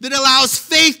that allows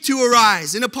faith to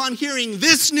arise. And upon hearing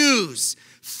this news,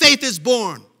 faith is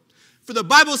born. For the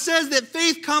Bible says that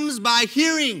faith comes by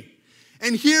hearing,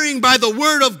 and hearing by the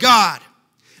word of God.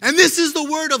 And this is the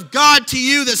word of God to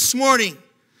you this morning.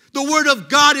 The word of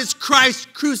God is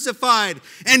Christ crucified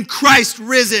and Christ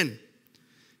risen.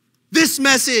 This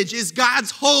message is God's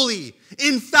holy,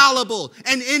 infallible,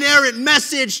 and inerrant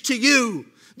message to you.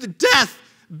 The death,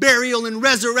 burial, and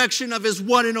resurrection of his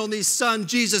one and only Son,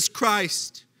 Jesus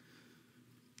Christ.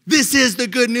 This is the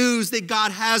good news that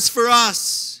God has for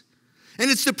us. And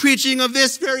it's the preaching of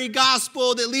this very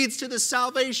gospel that leads to the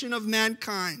salvation of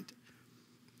mankind.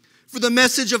 For the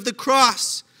message of the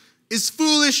cross is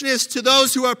foolishness to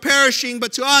those who are perishing,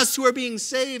 but to us who are being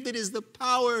saved, it is the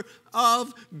power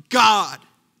of God.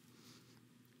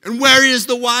 And where is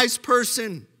the wise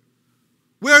person?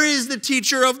 Where is the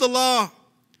teacher of the law?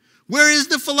 Where is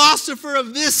the philosopher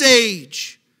of this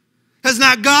age? Has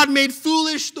not God made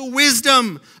foolish the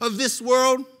wisdom of this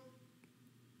world?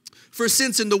 For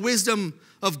since in the wisdom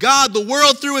of God, the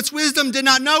world through its wisdom did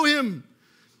not know him,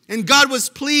 and God was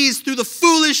pleased through the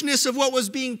foolishness of what was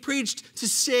being preached to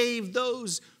save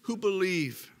those who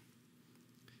believe.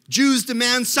 Jews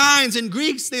demand signs, and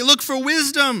Greeks, they look for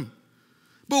wisdom.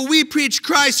 But we preach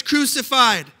Christ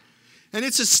crucified, and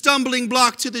it's a stumbling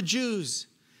block to the Jews,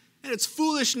 and it's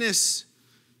foolishness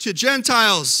to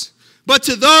Gentiles. But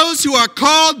to those who are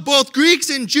called, both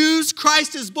Greeks and Jews,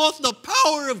 Christ is both the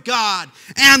power of God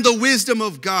and the wisdom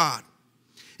of God.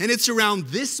 And it's around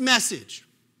this message,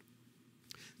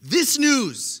 this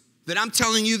news that I'm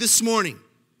telling you this morning,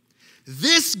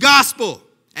 this gospel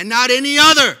and not any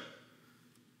other,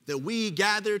 that we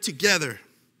gather together.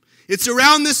 It's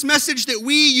around this message that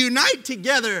we unite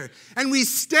together and we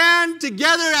stand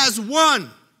together as one.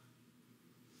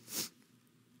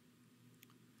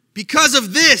 Because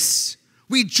of this,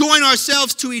 we join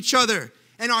ourselves to each other,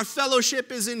 and our fellowship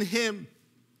is in him.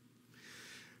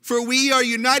 For we are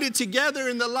united together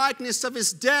in the likeness of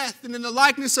his death and in the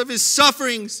likeness of his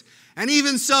sufferings, and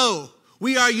even so,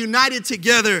 we are united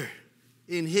together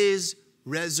in his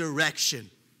resurrection.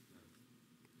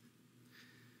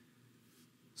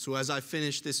 So as I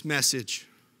finish this message,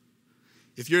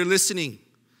 if you're listening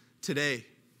today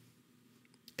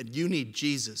and you need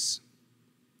Jesus,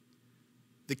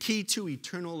 the key to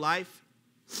eternal life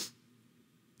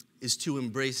is to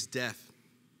embrace death.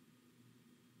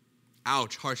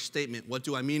 Ouch, harsh statement. What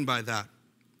do I mean by that?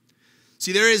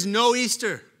 See, there is no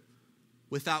Easter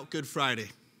without Good Friday.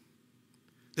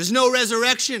 There's no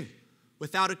resurrection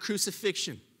without a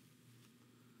crucifixion.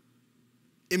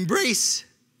 Embrace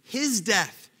his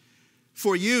death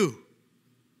for you,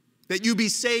 that you be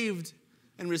saved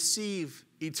and receive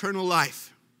eternal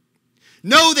life.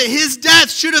 Know that his death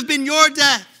should have been your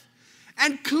death,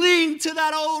 and cling to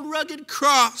that old rugged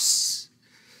cross.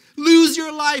 Lose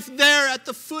your life there at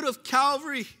the foot of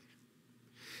Calvary,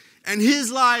 and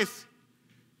his life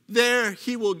there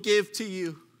he will give to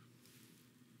you.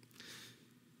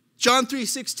 John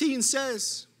 3:16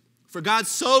 says, "For God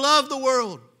so loved the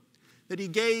world that he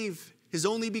gave his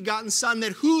only begotten Son,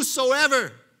 that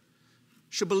whosoever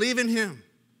should believe in him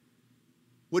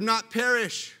would not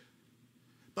perish,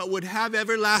 but would have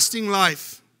everlasting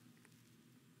life."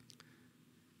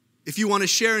 If you want to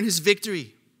share in his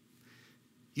victory,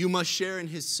 you must share in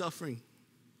his suffering.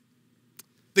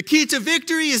 The key to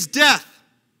victory is death.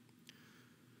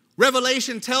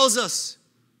 Revelation tells us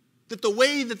that the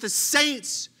way that the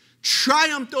saints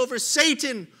triumphed over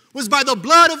Satan was by the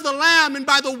blood of the Lamb and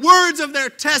by the words of their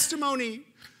testimony.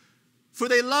 For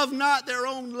they loved not their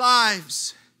own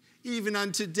lives, even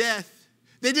unto death.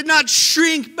 They did not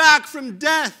shrink back from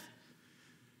death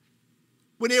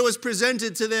when it was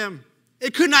presented to them.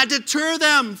 It could not deter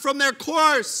them from their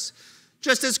course,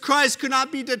 just as Christ could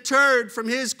not be deterred from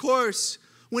his course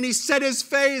when he set his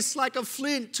face like a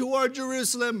flint toward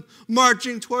Jerusalem,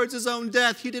 marching towards his own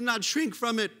death. He did not shrink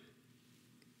from it.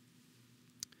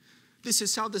 This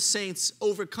is how the saints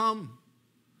overcome,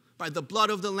 by the blood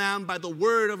of the Lamb, by the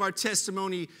word of our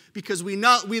testimony, because we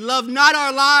love not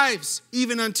our lives,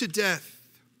 even unto death.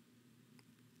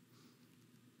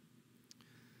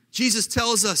 Jesus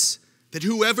tells us that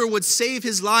whoever would save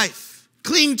his life,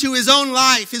 cling to his own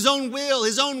life, his own will,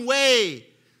 his own way,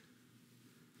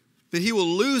 that he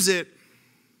will lose it.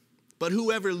 But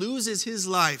whoever loses his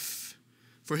life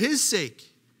for his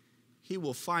sake, he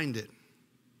will find it.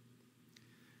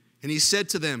 And he said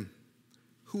to them,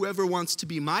 "Whoever wants to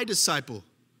be my disciple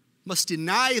must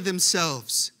deny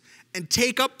themselves and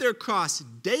take up their cross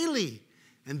daily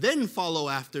and then follow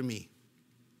after me."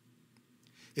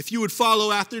 If you would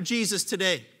follow after Jesus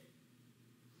today,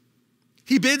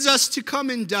 he bids us to come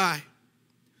and die,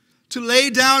 to lay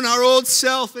down our old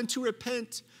self and to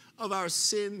repent of our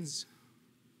sins.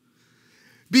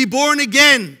 Be born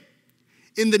again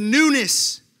in the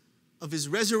newness of his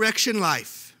resurrection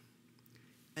life.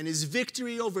 And his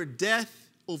victory over death,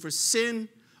 over sin,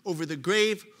 over the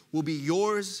grave will be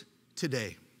yours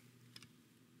today.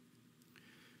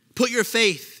 Put your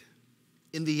faith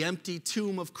in the empty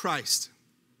tomb of Christ.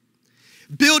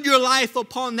 Build your life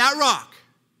upon that rock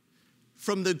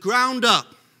from the ground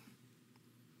up.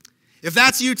 If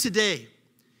that's you today,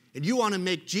 and you want to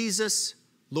make Jesus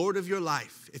Lord of your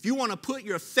life, if you want to put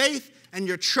your faith and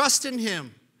your trust in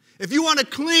him, if you want to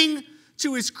cling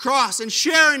to his cross and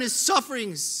share in his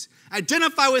sufferings,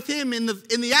 identify with him in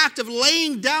the act of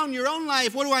laying down your own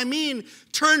life. What do I mean?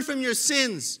 Turn from your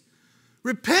sins.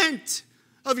 Repent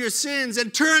of your sins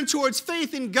and turn towards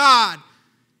faith in God.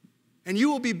 And you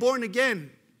will be born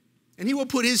again. And he will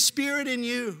put his spirit in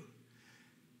you.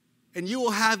 And you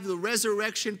will have the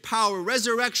resurrection power,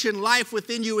 resurrection life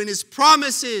within you. And his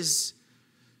promises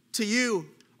to you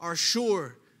are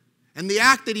sure. And the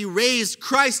act that he raised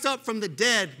Christ up from the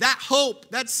dead, that hope,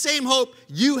 that same hope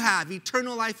you have,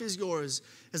 eternal life is yours,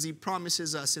 as he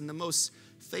promises us in the most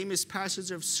famous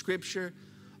passage of Scripture.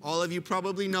 All of you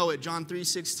probably know it, John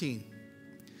 3:16.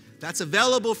 That's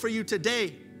available for you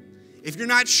today. If you're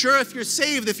not sure if you're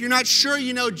saved, if you're not sure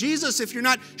you know Jesus, if you're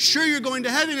not sure you're going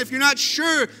to heaven, if you're not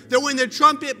sure that when the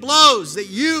trumpet blows that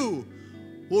you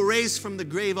will raise from the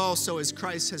grave also as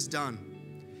Christ has done.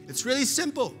 It's really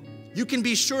simple. You can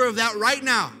be sure of that right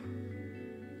now.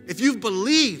 If you've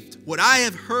believed what I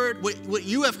have heard, what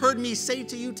you have heard me say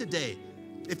to you today,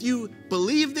 if you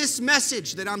believe this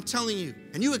message that I'm telling you,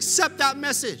 and you accept that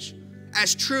message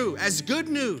as true, as good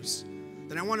news,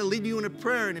 then I want to lead you in a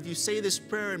prayer. And if you say this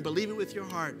prayer and believe it with your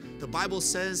heart, the Bible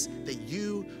says that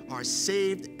you are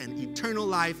saved and eternal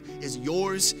life is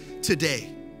yours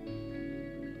today.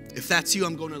 If that's you,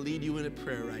 I'm going to lead you in a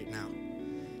prayer right now.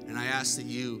 And I ask that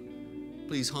you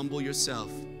please humble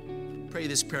yourself. Pray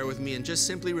this prayer with me and just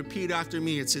simply repeat after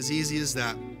me. It's as easy as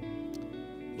that.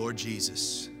 Lord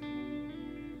Jesus,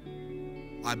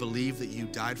 I believe that you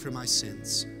died for my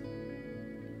sins.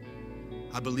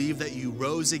 I believe that you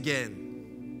rose again.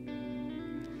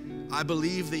 I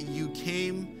believe that you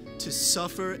came to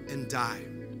suffer and die,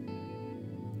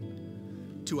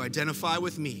 to identify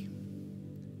with me.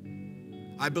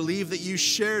 I believe that you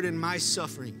shared in my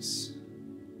sufferings.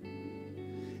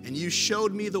 And you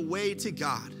showed me the way to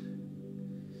God.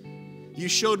 You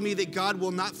showed me that God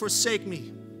will not forsake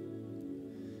me,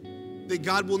 that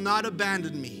God will not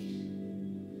abandon me,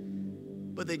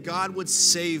 but that God would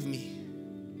save me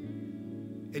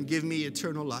and give me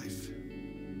eternal life.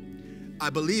 I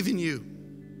believe in you.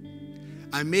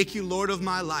 I make you Lord of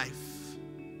my life.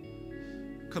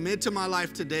 Come into my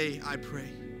life today, I pray.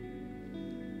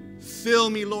 Fill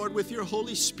me, Lord, with your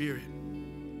Holy Spirit.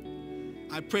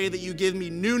 I pray that you give me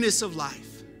newness of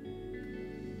life.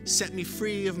 Set me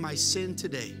free of my sin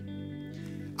today.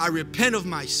 I repent of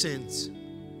my sins,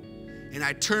 and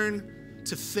I turn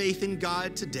to faith in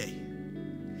God today.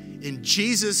 In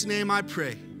Jesus' name I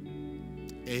pray.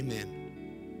 Amen.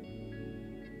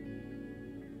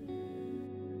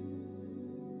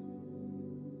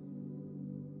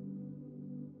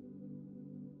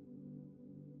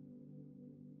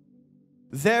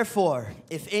 Therefore,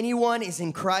 if anyone is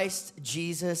in Christ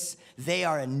Jesus, they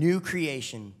are a new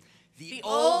creation. The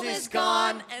old is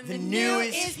gone and the new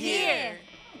is here.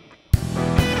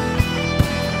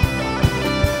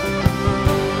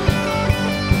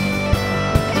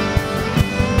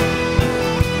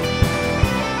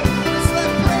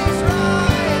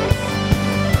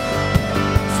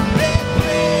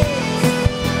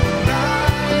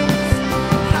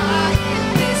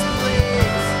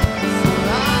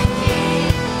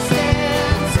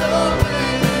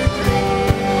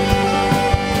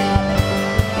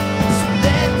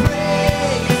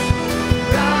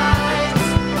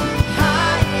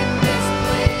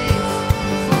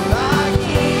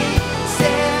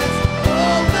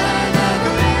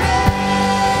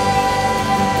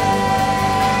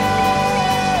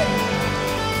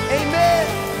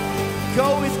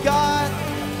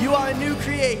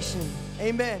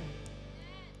 Amen.